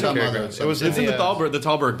wasn't Or some Cary other- Grant. some- It was It's in the the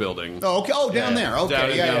Thalberg building. Oh, okay. Oh, down there.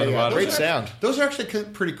 Okay. Down at the bottom. Great sound. Those are actually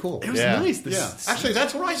pretty cool. It was Yeah. nice. Yeah. Actually,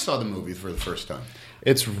 that's where I saw the movie for the first time.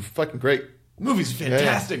 It's fucking great. Movie's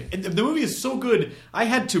fantastic. And the movie is so good. I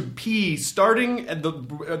had to pee starting at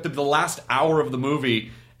the last hour of the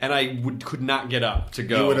movie, and I could not get up to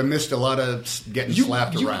go. You would have missed a lot of getting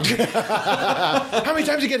slapped around. How many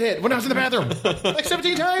times did you get hit when I was in the bathroom? Like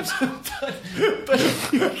 17 times?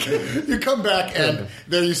 You come back and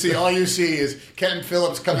there all you see is Ken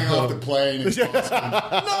Phillips coming off the plane. And no,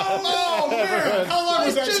 man! How long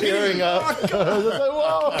was that Tearing scene? up. I was like,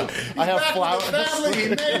 whoa. I have Back flowers. with the family. He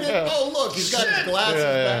made it. Oh, look, he's got his glasses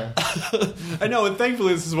back. I know, and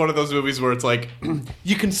thankfully this is one of those movies where it's like,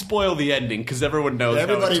 you can spoil the ending because everyone knows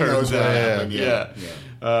Everybody Everybody knows what out. happened.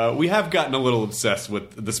 Yeah. We have gotten a little obsessed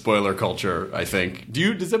with the spoiler culture, I think.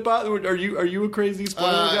 Does it bother? Are you a crazy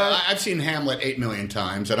spoiler guy? I've seen Hamlet 8 million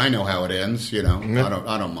times, and I know how it ends. I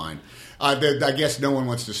don't mind. I guess no one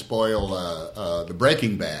wants to spoil the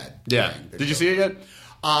Breaking Bad. Yeah. thing. Did you see it yet?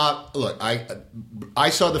 Look, I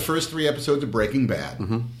saw the first 3 episodes of Breaking Bad,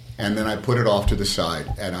 and then I put it off to the side,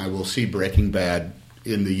 and I will see Breaking Bad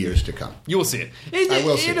in the years to come. You will see it. I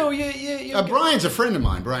will see it. Brian's a friend of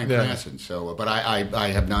mine, Brian Cranston. So, but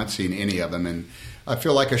I have not seen any of them, and I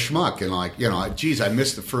feel like a schmuck. And geez, I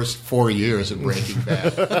missed the first 4 years of Breaking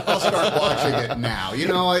Bad. I'll start watching it now.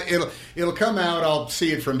 It'll come out. I'll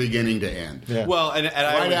see it from beginning to end. Yeah. Well, and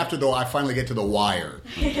right after I finally get to The Wire.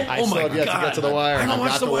 I still have yet to get to The Wire. I haven't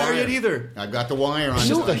watched The Wire yet either. I've got The Wire on It's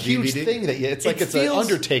just a on huge DVD. thing that it's an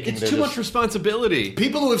undertaking. It's too much responsibility.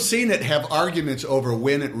 People who have seen it have arguments over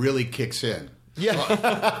when it really kicks in. Yeah.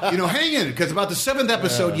 Hang in, because about the 7th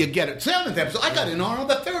episode you get it. 7th episode, I got in on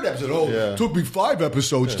the 3rd episode. It took me 5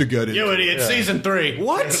 episodes to get it. You idiot! Season 3.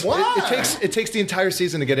 What? Why? It takes the entire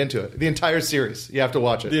season to get into it. The entire series. You have to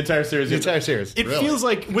watch it. The entire series. The entire series. It feels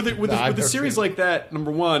like with a series like that.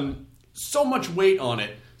 Number one, so much weight on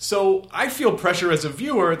it. So I feel pressure as a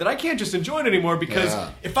viewer that I can't just enjoy it anymore because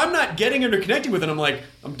if I'm not getting it or connecting with it, I'm like,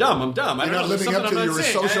 I'm dumb. You're not living up to your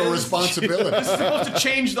social responsibility. This is supposed to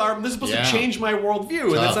change this is supposed to change my worldview,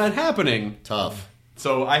 and that's not happening. Tough.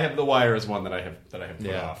 So I have The Wire as one that I have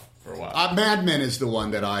put off for a while. Mad Men is the one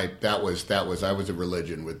that I was a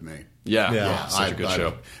religion with me. Yeah. Such a good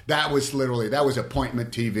show. That was appointment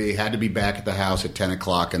TV. Had to be back at the house at 10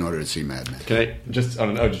 o'clock in order to see Mad Men. Can I just?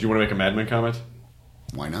 Did you want to make a Mad Men comment?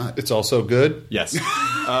 Why not? It's also good. Yes.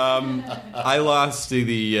 I lost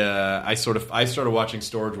I started watching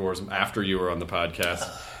Storage Wars after you were on the podcast,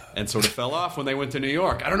 and sort of fell off when they went to New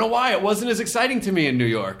York. I don't know why. It wasn't as exciting to me in New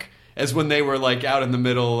York as when they were like out in the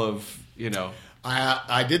middle of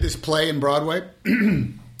I did this play in Broadway,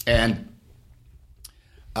 and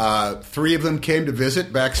 3 of them came to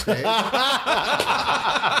visit backstage.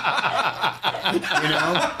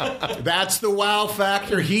 That's the wow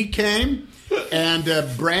factor. He came. And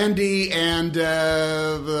Brandy and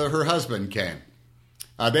her husband came.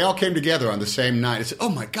 They all came together on the same night. I said, "Oh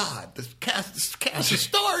my God, this cast of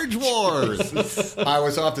Storage Wars!" I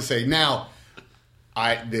was off to say. Now,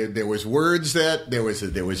 there was words that there was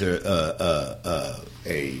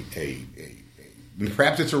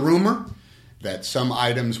perhaps it's a rumor that some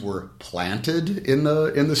items were planted in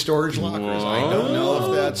the storage lockers. I don't know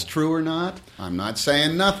if that's true or not. I'm not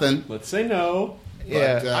saying nothing. Let's say no.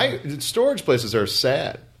 Storage places are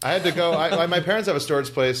sad. I had to go. My parents have a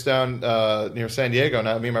storage place down near San Diego.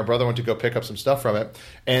 And me and my brother went to go pick up some stuff from it.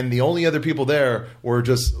 And the only other people there were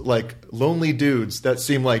just like lonely dudes that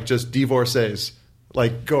seemed like just divorcees.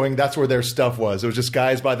 Like going, that's where their stuff was. It was just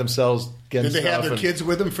guys by themselves getting stuff. Did they have their kids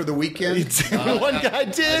with them for the weekend? One guy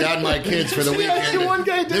did. I got my kids for the weekend. One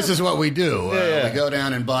guy did. This is what we do. We go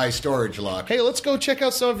down and buy storage lockers. Hey, let's go check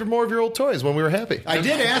out more of your old toys when we were happy. I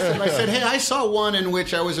did ask them. I said, hey, I saw one in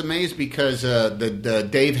which I was amazed because the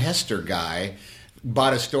Dave Hester guy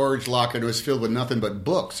bought a storage locker that was filled with nothing but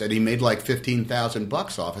books, and he made like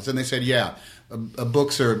 $15,000 off it. And they said, yeah,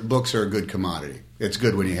 books are a good commodity. It's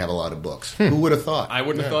good when you have a lot of books. Who would have thought? I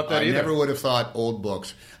wouldn't have thought that either. I never would have thought old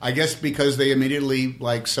books. I guess because they immediately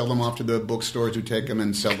sell them off to the bookstores who take them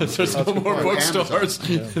and sell them. There's no more bookstores.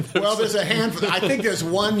 Well, there's a handful. I think there's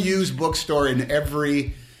one used bookstore in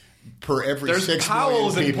every there's 6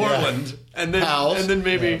 Powell's million people. in Portland, and then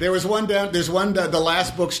maybe there was one down. There's one. The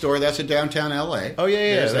last bookstore that's in downtown L.A. Oh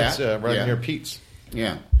yeah, There's that's that. right near Pete's.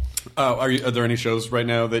 Yeah. Are there any shows right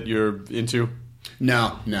now that you're into?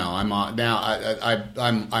 No. I'm on now.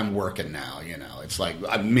 I'm working now. It's like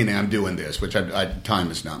I'm doing this, which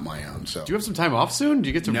time is not my own. So do you have some time off soon? Do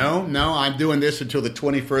you get to? No. I'm doing this until the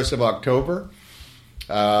 21st of October,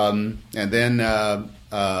 and then.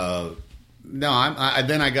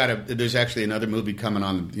 Then I got to. There's actually another movie coming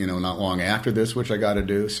on, not long after this, which I got to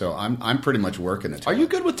do. So I'm pretty much working it. Are you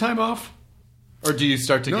good with time off, or do you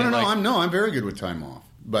start to? I'm very good with time off.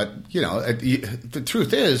 But the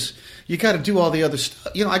truth is, you got to do all the other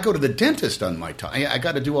stuff. I go to the dentist on my time. I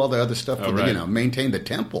got to do all the other stuff to maintain the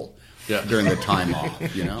temple during the time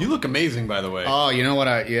off. You look amazing, by the way. Oh, you know what?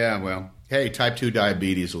 Hey, type 2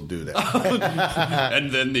 diabetes will do that.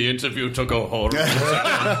 And then the interview took a horrible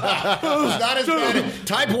Not as bad.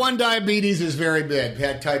 Type 1 diabetes is very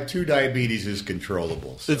bad. Type 2 diabetes is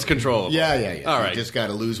controllable. So. It's controllable. Yeah. All right. You just got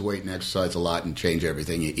to lose weight and exercise a lot and change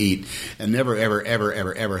everything you eat and never, ever, ever,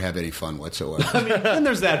 ever, ever have any fun whatsoever. I mean, then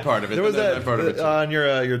there's that part of it. There was that part of it. on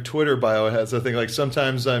your Twitter bio. It has a thing like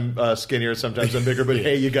sometimes I'm skinnier, sometimes I'm bigger, but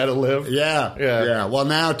hey, you got to live. Yeah. Well,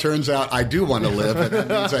 now it turns out I do want to live, and that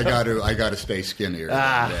means I got to stay skinnier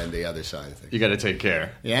than the other side of things. You got to take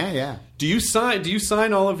care. Yeah. Do you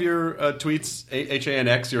sign all of your tweets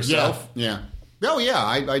HANX yourself? Yeah. Oh, yeah.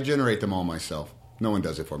 I generate them all myself. No one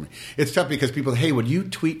does it for me. It's tough because people, hey, would you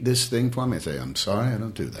tweet this thing for me? I say, I'm sorry, I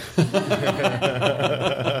don't do that.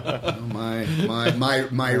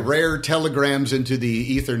 My rare telegrams into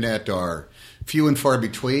the Ethernet are few and far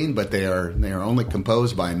between, but they are only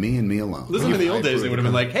composed by me and me alone. Listen, in the old days, they would have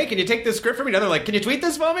been like, "Hey, can you take this script for me?" Now they're like, "Can you tweet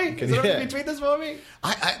this for me? Can you tweet this for me?"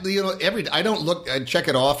 I don't look, I check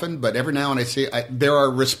it often, but every now and I see there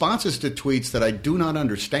are responses to tweets that I do not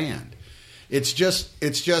understand. It's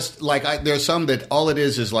just like there's some that all it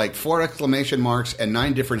is like 4 exclamation marks and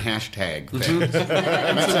 9 different hashtag things.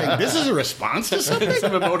 And I'm saying, this is a response to something?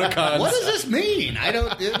 Some emoticons. What does this mean? I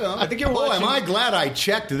don't, I think you're watching. Am I glad I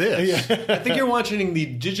checked this? Yeah. I think you're watching the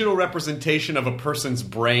digital representation of a person's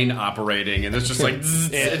brain operating, and it's just like,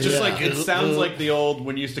 it's just like, it sounds like the old,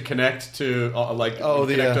 when you used to connect to, connect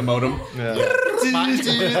to modem. Yeah.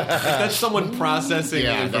 That's someone processing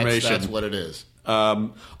information. That's what it is.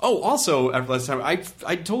 Also, after last time,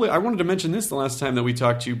 I wanted to mention this the last time that we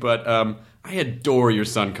talked to you, but I adore your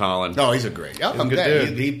son, Colin. Oh, he's a great. I'm glad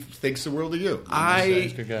he thinks the world of you.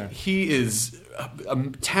 He's a good guy. He is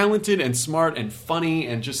talented and smart and funny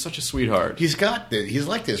and just such a sweetheart. He's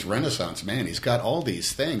like this Renaissance man. He's got all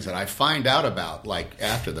these things that I find out about like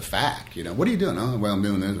after the fact. What are you doing? Oh, well, I'm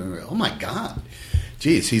doing this. Oh my God,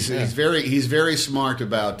 jeez, he's very smart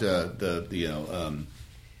about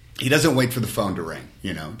he doesn't wait for the phone to ring,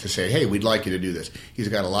 to say, hey, we'd like you to do this. He's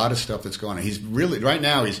got a lot of stuff that's going on. He's really, right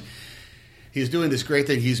now, he's doing this great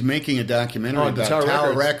thing. He's making a documentary about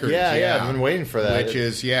Tower Records. Yeah, I've been waiting for that. Which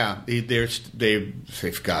is,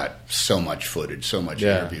 they've got so much footage, so much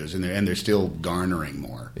interviews, and they're still garnering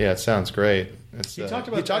more. Yeah, it sounds great. He talked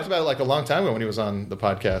about it like a long time ago when he was on the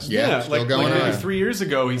podcast. Yeah, still going on. 3 years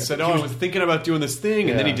ago, he said, I was thinking about doing this thing,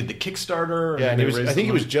 and then he did the Kickstarter. Yeah, and I think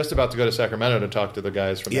he was just about to go to Sacramento to talk to the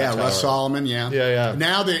guys from that tower. Russ Solomon, yeah.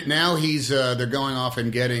 Now he's they're going off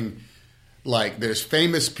and getting, like, there's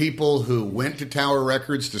famous people who went to Tower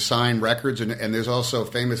Records to sign records, and there's also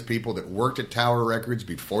famous people that worked at Tower Records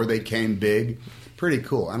before they came big. Pretty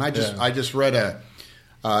cool. And I just read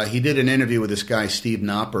he did an interview with this guy, Steve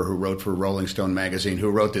Knopper, who wrote for Rolling Stone magazine,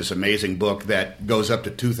 who wrote this amazing book that goes up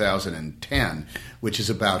to 2010, which is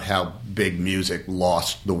about how big music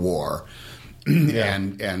lost the war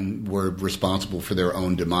and were responsible for their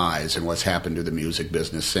own demise and what's happened to the music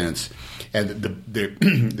business since. And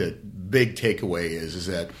the big takeaway is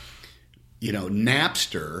that,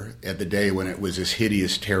 Napster, at the day when it was this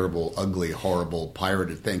hideous, terrible, ugly, horrible,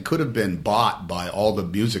 pirated thing, could have been bought by all the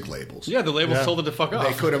music labels. Yeah, the labels told it to fuck off.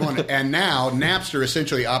 They could have won it. And now Napster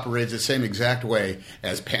essentially operates the same exact way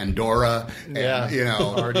as Pandora and,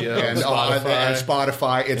 RDO, and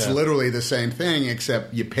Spotify. It's literally the same thing,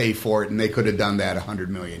 except you pay for it, and they could have done that 100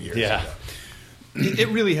 million years ago. It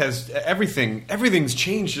really has everything's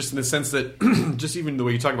changed just in the sense that just even the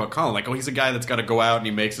way you talk about Colin, like, he's a guy that's got to go out and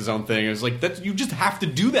he makes his own thing. It's like you just have to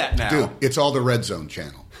do that now. Dude, it's all the Red Zone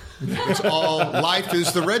channel. It's all life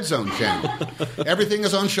is the Red Zone channel. Everything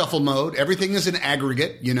is on shuffle mode. Everything is an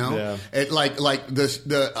aggregate. It, like this.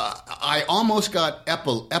 I almost got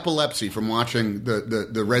epilepsy from watching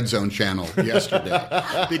the Red Zone channel yesterday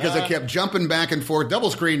because I kept jumping back and forth.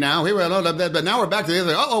 Double screen now. Here we are, but now we're back to the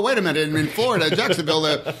other. Oh, wait a minute! In Florida, Jacksonville,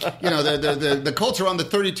 the Colts are on the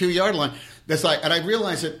 32-yard line. That's like, and I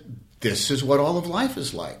realized that. This is what all of life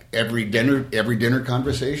is like. Every dinner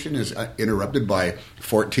conversation is interrupted by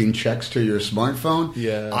 14 checks to your smartphone.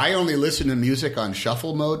 Yeah. I only listen to music on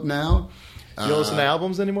shuffle mode now. You don't listen to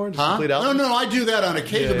albums anymore? Just complete albums? No, I do that on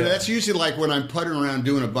occasion, but that's usually like when I'm putting around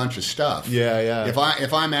doing a bunch of stuff. Yeah.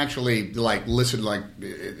 If I'm actually like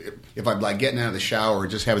if I'm like getting out of the shower or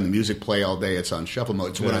just having the music play all day, it's on shuffle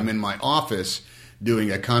mode. So when I'm in my office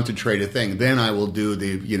doing a concentrated thing, then I will do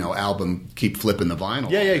the album, keep flipping the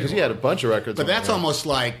vinyl. Yeah, because he had a bunch of records. But that's almost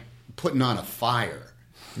like putting on a fire.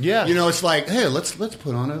 Yeah. It's like, hey, let's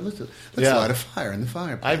put on let's light a fire in the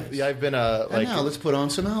fireplace. I've been and now let's put on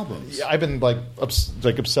some albums. Yeah, I've been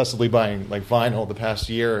obsessively buying like vinyl the past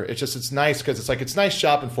year. It's nice because it's nice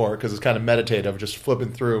shopping for it because it's kind of meditative, just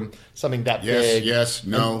flipping through something that big. Yes,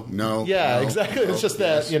 no. Yeah, no, exactly. no, It's just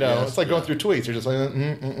that it's like going through tweets. You're just like,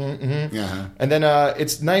 Yeah. And then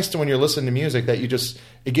it's nice to when you're listening to music that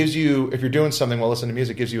it gives you, if you're doing something while listening to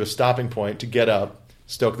music, it gives you a stopping point to get up,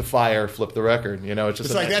 stoke the fire, flip the record.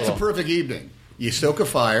 It's like that's a perfect evening. You stoke a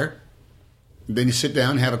fire, then you sit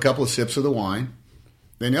down, have a couple of sips of the wine,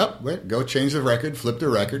 then go change the record, flip the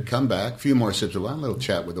record, come back, a few more sips of wine, a little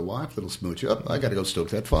chat with the wife, a little smooch. I got to go stoke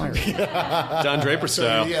that fire. Don Draper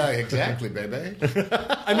style. Yeah, exactly, baby.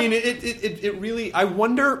 I mean, it really. I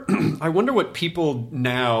wonder what people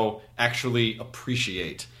now actually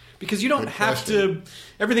appreciate. Because you don't have to.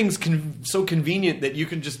 Everything's so convenient that you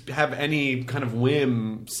can just have any kind of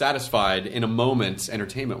whim satisfied in a moment,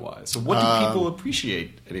 entertainment-wise. So, what do people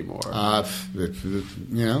appreciate anymore?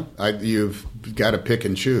 You've got to pick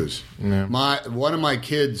and choose. Yeah. One of my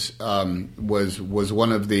kids was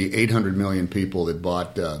one of the 800 million people that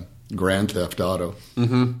bought Grand Theft Auto.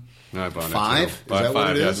 Mm-hmm. No, I bought 5? Is that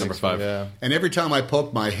what it is? Number 5. Yeah. And every time I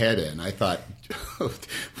poked my head in, I thought,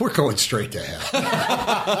 we're going straight to hell.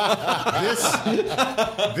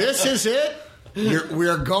 This is it?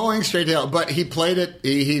 We're going straight to hell. But he played it.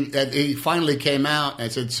 He finally came out and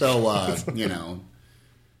said, so,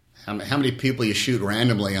 how many people you shoot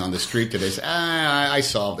randomly on the street today? I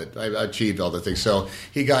solved it. I achieved all the things. So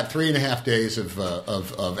he got 3.5 days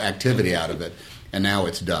of activity out of it. And now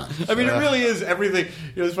it's done. I mean, it really is everything.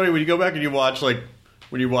 It's funny when you go back and you watch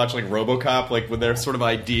RoboCop, like with their sort of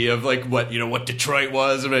idea of like what Detroit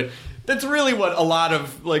was. I mean, that's really what a lot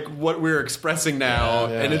of like what we're expressing now,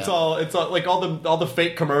 and it's all like all the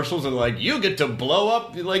fake commercials are like you get to blow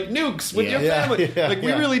up like nukes with your family.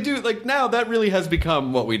 We really do. Like now that really has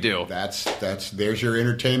become what we do. That's there's your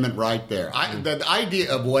entertainment right there. The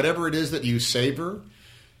idea of whatever it is that you savor.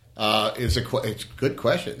 It's a good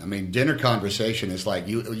question. I mean, dinner conversation is like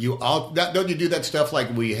don't you do that stuff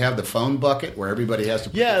like we have the phone bucket where everybody has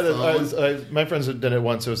to put their phone? My friends did it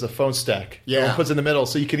once. It was the phone stack. Yeah. Everyone puts it in the middle,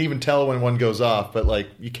 so you can even tell when one goes off, but like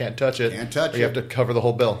you can't touch it. You have to cover the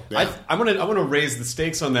whole bill. Yeah. I want to raise the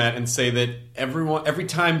stakes on that and say that every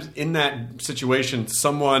time in that situation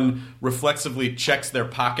someone reflexively checks their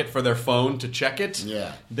pocket for their phone to check it,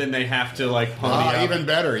 then they have to like pony up. Even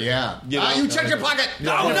better, you checked your pocket.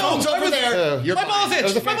 No. Phone's over there. My balls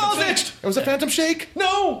itched. My balls itched. It was a phantom shake.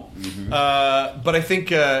 No. Mm-hmm. But I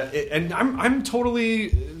think, and I'm totally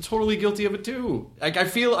guilty of it too. Like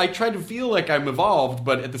I try to feel like I'm evolved,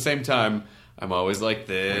 but at the same time, I'm always like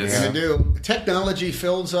this. What are you gonna do? Technology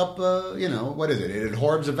fills up. What is it? It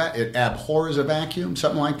abhors a vacuum,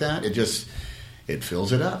 something like that. It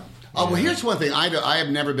fills it up. Oh well, here's one thing I have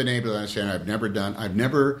never been able to understand. I've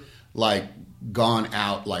never like gone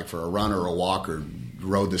out like for a run or a walk or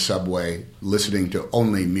rode the subway listening to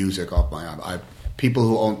only music off my iPod. People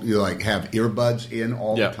who have earbuds in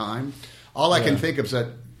all the time. All I can think of is that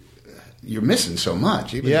you're missing so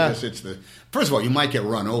much. Even if it's first of all, you might get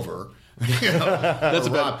run over. That's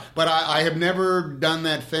about. But I have never done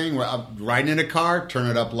that thing where I'm riding in a car, turn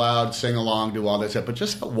it up loud, sing along, do all that stuff. But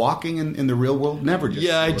just walking in the real world, never.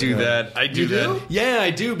 I do that. I do that. Yeah,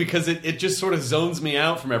 I do because it just sort of zones me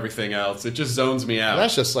out from everything else. It just zones me out. And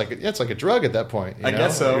that's just like it's like a drug at that point. I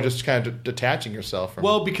guess so. You're just kind of detaching yourself from.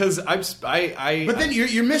 Well, because But then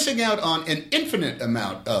you're missing out on an infinite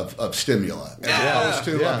amount of stimuli as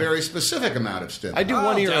opposed to a very specific amount of stimuli. I do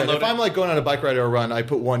one ear in. If I'm like going on a bike ride or a run, I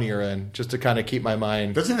put one ear in just to kind of keep my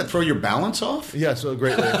mind. Doesn't that throw your balance off? Yeah, so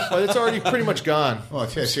greatly. But it's already pretty much gone. Oh,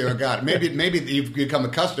 see, I got it. Maybe you've become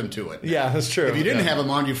accustomed to it. Yeah, that's true. If you didn't have them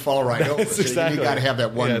on, you'd fall right over. Exactly. You got to have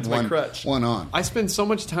that one on. I spend so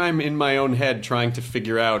much time in my own head trying to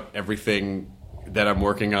figure out everything that I'm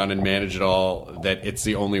working on and manage it all, that it's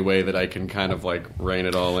the only way that I can kind of like rein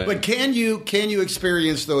it all in. But can you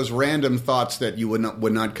experience those random thoughts that you would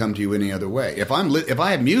not come to you any other way? If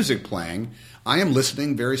I have music playing, I am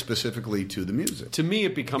listening very specifically to the music. To me,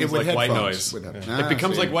 it becomes like white noise. It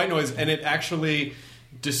becomes like white noise, and it actually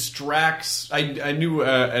distracts. I knew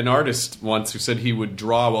an artist once who said he would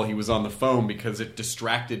draw while he was on the phone because it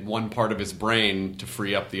distracted one part of his brain to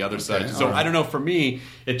free up the other side. So I don't know. For me,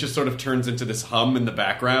 it just sort of turns into this hum in the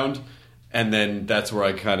background, and then that's where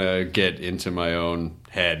I kind of get into my own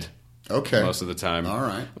head. Okay. Most of the time. All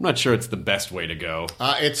right. I'm not sure it's the best way to go.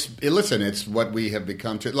 It's what we have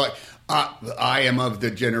become to. Like, I am of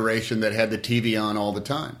the generation that had the TV on all the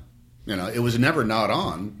time. It was never not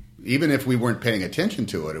on. Even if we weren't paying attention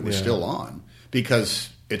to it, it was still on because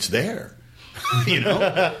it's there.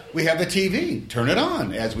 We have the TV. Turn it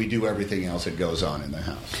on as we do everything else that goes on in the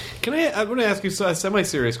house. I want to ask you a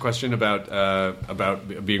semi-serious question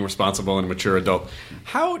about being responsible and a mature adult.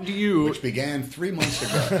 How do you... Which began 3 months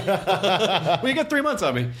ago. Well, you got 3 months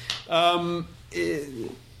on me.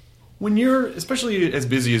 When you're, especially as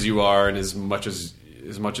busy as you are and as much as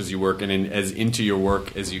you work and as into your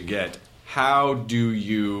work as you get, how do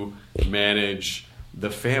you manage the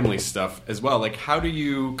family stuff as well? Like, how do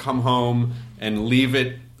you come home and leave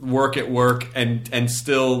it work at work and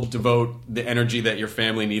still devote the energy that your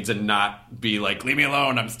family needs and not be like, leave me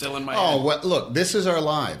alone, I'm still in my head? Well, look, this is our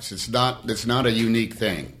lives. It's not a unique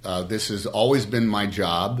thing. This has always been my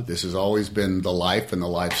job. This has always been the life and the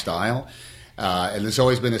lifestyle. And there's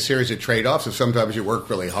always been a series of trade-offs. So sometimes you work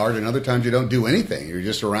really hard and other times you don't do anything. You're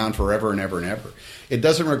just around forever and ever and ever. It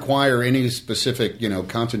doesn't require any specific,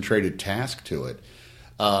 concentrated task to it.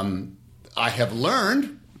 I have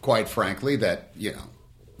learned, quite frankly, that,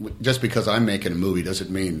 just because I'm making a movie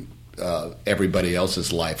doesn't mean everybody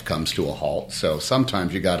else's life comes to a halt. So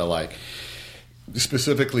sometimes you got to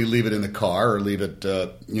specifically leave it in the car or leave it,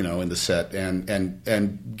 in the set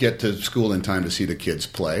and get to school in time to see the kids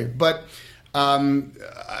play. But I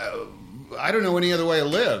don't know any other way to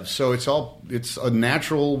live. So it's a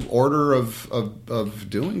natural order of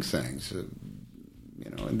doing things.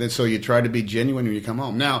 And then so you try to be genuine when you come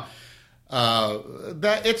home. Now,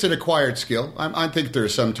 that it's an acquired skill. I think there are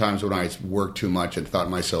some times when I worked too much and thought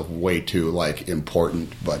myself way too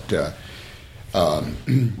important, but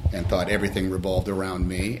and thought everything revolved around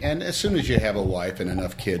me. And as soon as you have a wife and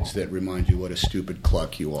enough kids that remind you what a stupid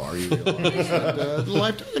cluck you are, you realize that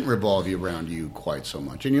life doesn't revolve around you quite so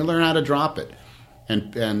much, and you learn how to drop it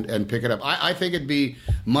and pick it up. I think it'd be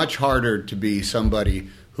much harder to be somebody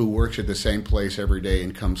who works at the same place every day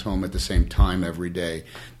and comes home at the same time every day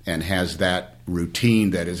and has that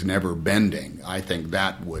routine that is never bending. I think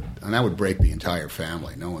that would break the entire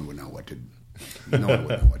family. No one would know what to do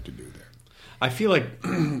there. I feel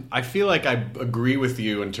like I agree with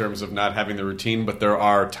you in terms of not having the routine, but there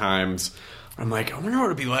are times I'm like, I wonder what it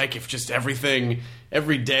would be like if just every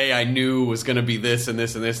day I knew was going to be this and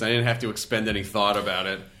this and this, and I didn't have to expend any thought about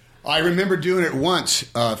it. I remember doing it once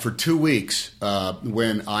for 2 weeks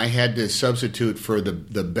when I had to substitute for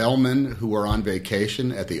the bellmen who were on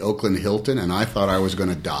vacation at the Oakland Hilton, and I thought I was going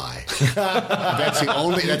to die. That's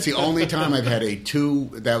the only time I've had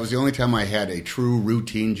that was the only time I had a true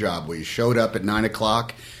routine job where you showed up at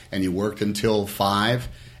 9:00 and you worked until 5,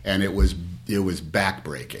 and it was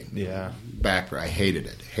backbreaking. Yeah, I hated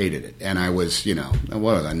it, and I was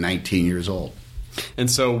 19 years old,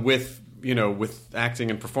 and so with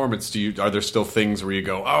acting and performance, are there still things where you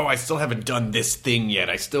go, oh, I still haven't done this thing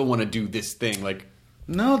yet. I still want to do this thing. Like,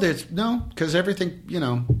 no, because everything,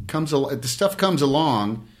 the stuff comes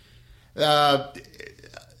along.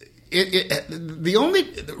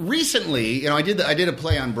 Recently, I did a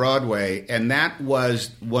play on Broadway, and that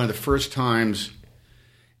was one of the first times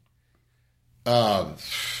in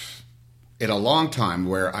a long time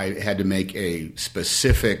where I had to make a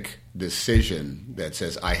specific decision that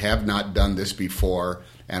says, I have not done this before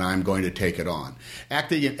and I'm going to take it on.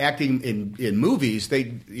 Acting in movies,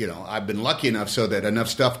 I've been lucky enough so that enough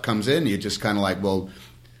stuff comes in, you just kind of like, well,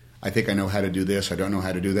 I think I know how to do this, I don't know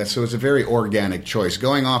how to do that. So it's a very organic choice.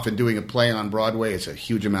 Going off and doing a play on Broadway is a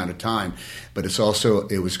huge amount of time, but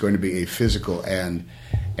it was going to be a physical and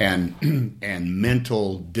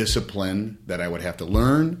mental discipline that I would have to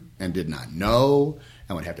learn and did not know.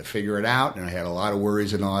 I would have to figure it out, and I had a lot of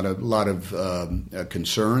worries and a lot of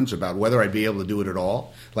concerns about whether I'd be able to do it at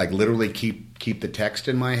all, like literally keep the text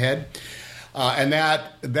in my head. And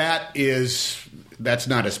that's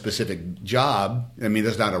not a specific job. I mean,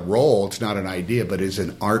 that's not a role. It's not an idea, but it's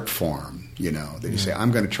an art form, that you say,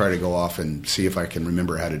 I'm going to try to go off and see if I can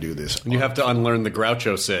remember how to do this. And you have to unlearn the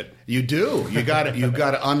Groucho sit. You do. You've got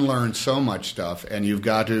to unlearn so much stuff, and you've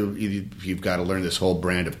got to learn this whole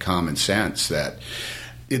brand of common sense that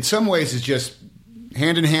in some ways is just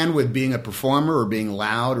hand in hand with being a performer or being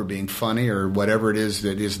loud or being funny or whatever it is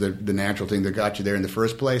that is the natural thing that got you there in the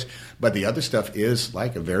first place. But the other stuff is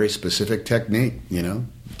like a very specific technique, Do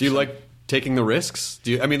you like taking the risks?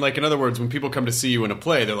 In other words, when people come to see you in a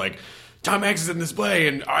play, they're like, Tom Hanks is in this play,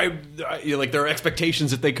 and there are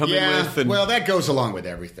expectations that they come in with. And well, that goes along with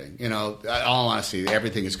everything. All honesty,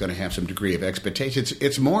 everything is going to have some degree of expectation.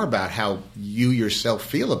 It's more about how you yourself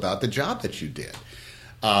feel about the job that you did.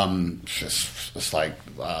 It's like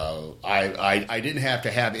I didn't have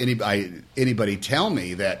to have anybody tell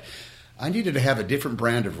me that I needed to have a different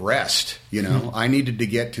brand of rest. I needed to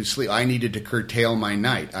get to sleep. I needed to curtail my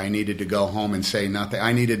night. I needed to go home and say nothing.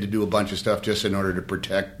 I needed to do a bunch of stuff just in order to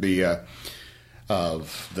protect the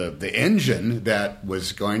the engine that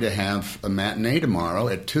was going to have a matinee tomorrow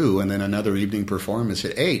at 2 and then another evening performance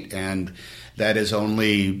at 8. And that is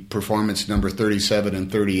only performance number 37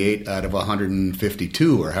 and 38 out of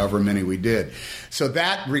 152 or however many we did. So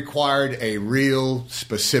that required a real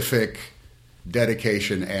specific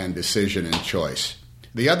dedication and decision and choice.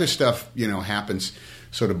 The other stuff, happens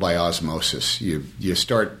sort of by osmosis. You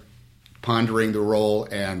start pondering the role,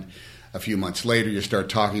 and a few months later you start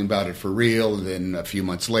talking about it for real, and then a few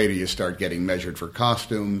months later you start getting measured for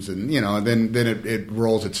costumes, and then it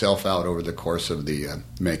rolls itself out over the course of the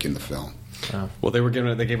making the film. Oh. Well,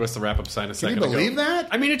 they gave us the wrap-up sign a second ago. Can you believe that?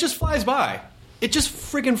 I mean, it just flies by. It just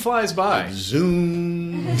friggin' flies by. It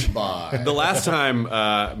zooms by. The last time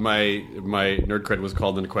my nerd cred was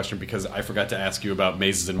called into question because I forgot to ask you about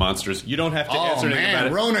Mazes and Monsters. You don't have to answer anything about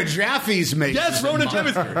it. Rona Jaffe's Mazes. Yes, Rona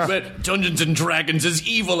Jaffe's. But Dungeons and Dragons is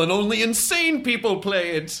evil and only insane people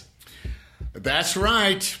play it. That's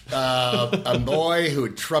right. A boy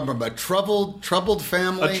who from a troubled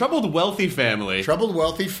family. A troubled wealthy family. Troubled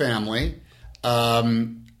wealthy family,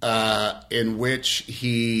 in which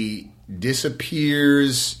he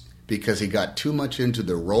disappears because he got too much into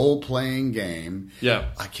the role-playing game. Yeah.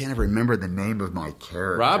 I can't even remember the name of my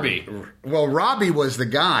character. Robbie. Well, Robbie was the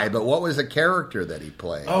guy, but what was the character that he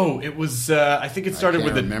played? Oh, it was, I think it started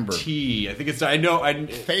with remember. a T. I think it's,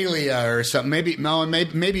 Thalia or something. Maybe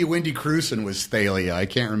Wendy Crewson was Thalia. I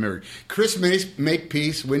can't remember. Chris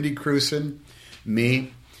Makepeace, Wendy Crewson,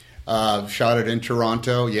 me, shot it in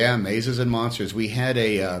Toronto. Yeah, Mazes and Monsters. We had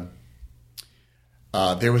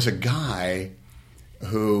there was a guy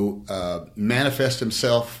who manifested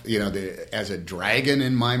himself, as a dragon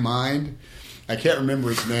in my mind. I can't remember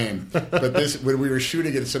his name, but when we were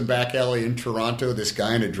shooting in some back alley in Toronto, this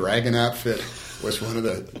guy in a dragon outfit was one of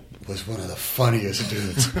the funniest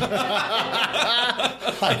dudes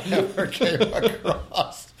I ever came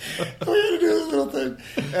across. We had to do this little thing,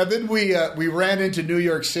 and then we ran into New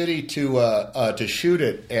York City to shoot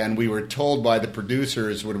it, and we were told by the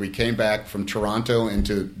producers when we came back from Toronto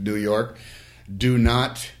into New York, do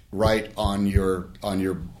not write on your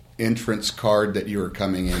entrance card that you were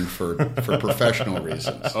coming in for professional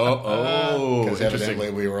reasons. Because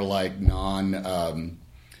evidently we were like and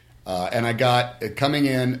I got coming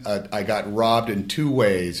in. I got robbed in two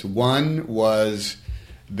ways. One was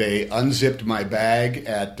they unzipped my bag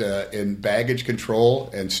in baggage control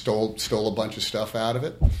and stole a bunch of stuff out of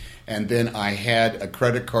it. And then I had a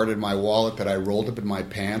credit card in my wallet that I rolled up in my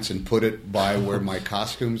pants and put it by where my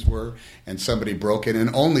costumes were. And somebody broke in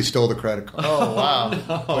and only stole the credit card. Oh, wow.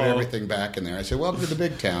 Put everything back in there. I said, welcome to the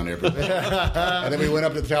big town, everybody. And then we went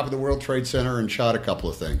up to the top of the World Trade Center and shot a couple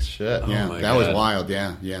of things. Shit. Yeah, that was wild.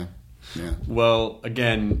 Yeah. Well,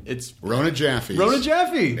 again, it's Rona Jaffe.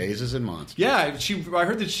 Mazes and Monsters. Yeah, I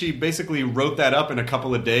heard that she basically wrote that up in a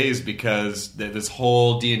couple of days because this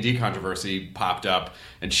whole D&D controversy popped up,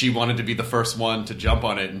 and she wanted to be the first one to jump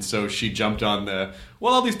on it, and so she jumped on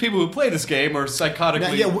all these people who play this game are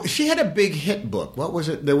psychotically... Yeah, she had a big hit book. What was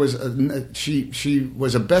it? There was she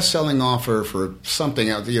was a best-selling author for something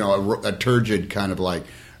else, a turgid kind of like...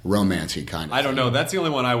 romancy kind of I don't know. That's the only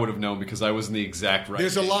one I would have known because I was in the exact right.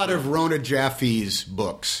 There's a lot of Rona Jaffe's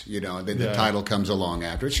books, the title comes along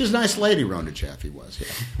after it. She's a nice lady, Rona Jaffe was. Yeah.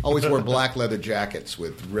 Always wore black leather jackets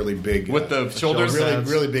with really big... with the shoulders?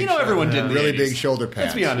 Really big... everyone did the really 80s. big shoulder pads.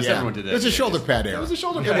 Let's be honest, everyone did that. It was a shoulder pad era. It was a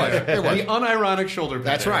shoulder pad era. It was. The unironic shoulder pad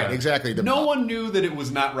That's right, exactly. No one knew that it was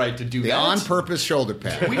not right to do the that. The on-purpose shoulder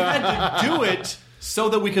pad. We had to do it so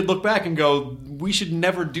that we could look back and go, we should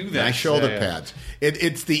never do that. Nice shoulder pads.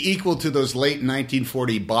 It's the equal to those late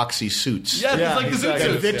 1940 boxy suits. Yeah, it's like exactly.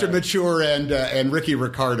 the that Victor Mature and Ricky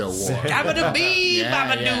Ricardo wore. Scabba-da-bee,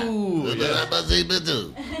 babadoo.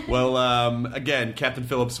 Well, again, Captain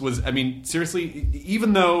Phillips was, seriously,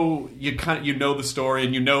 even though you know the story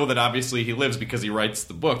and you know that obviously he lives because he writes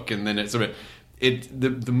the book, and then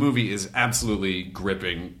the movie is absolutely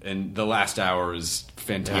gripping, and the last hour is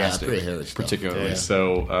fantastic. Yeah, pretty hairy stuff. Particularly. Yeah.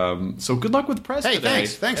 So good luck with the press today.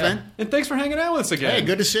 Thanks, man. And thanks for hanging out with us again. Hey,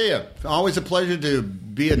 good to see you. Always a pleasure to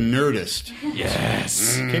be a nerdist.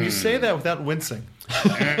 Yes. Can you say that without wincing?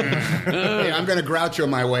 Hey, I'm going to Groucho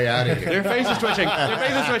my way out of here. Their face is twitching.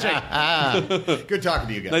 Good talking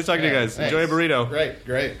to you guys. Nice talking to you guys. Thanks. Enjoy a burrito.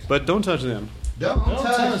 Great. But don't touch them. Don't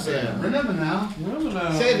touch them. Remember now.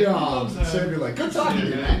 Save your arms. Save your leg. Good talking to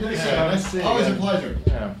you, man. Nice to see you. Always a pleasure.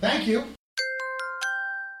 Yeah. Thank you.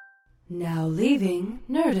 Now leaving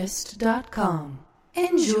Nerdist.com.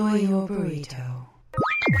 Enjoy your burrito.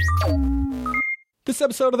 This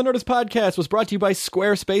episode of the Nerdist Podcast was brought to you by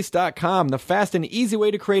Squarespace.com, the fast and easy way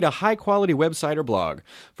to create a high-quality website or blog.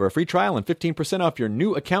 For a free trial and 15% off your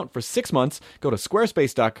new account for 6 months, go to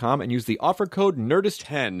Squarespace.com and use the offer code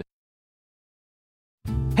NERDIST10.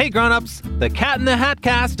 Hey grown-ups, the Cat in the Hat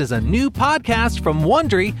Cast is a new podcast from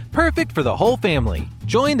Wondery, perfect for the whole family.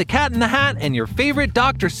 Join the Cat in the Hat and your favorite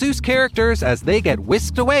Dr. Seuss characters as they get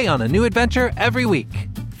whisked away on a new adventure every week.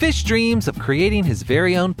 Fish dreams of creating his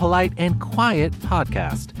very own polite and quiet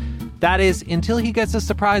podcast. That is, until he gets a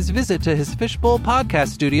surprise visit to his Fishbowl podcast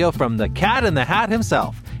studio from the Cat in the Hat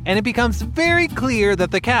himself, and it becomes very clear that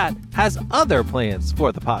the cat has other plans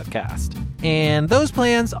for the podcast. And those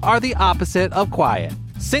plans are the opposite of quiet.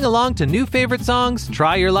 Sing along to new favorite songs,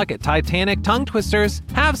 try your luck at Titanic tongue twisters,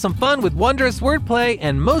 have some fun with wondrous wordplay,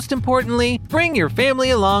 and most importantly, bring your family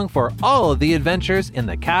along for all of the adventures in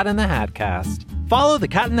the Cat in the Hat Cast. Follow the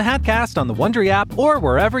Cat in the Hat Cast on the Wondery app or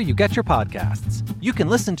wherever you get your podcasts. You can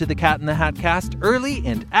listen to the Cat in the Hat Cast early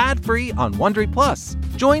and ad-free on Wondery Plus.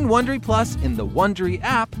 Join Wondery Plus in the Wondery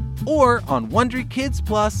app or on Wondery Kids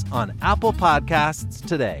Plus on Apple Podcasts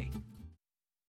today.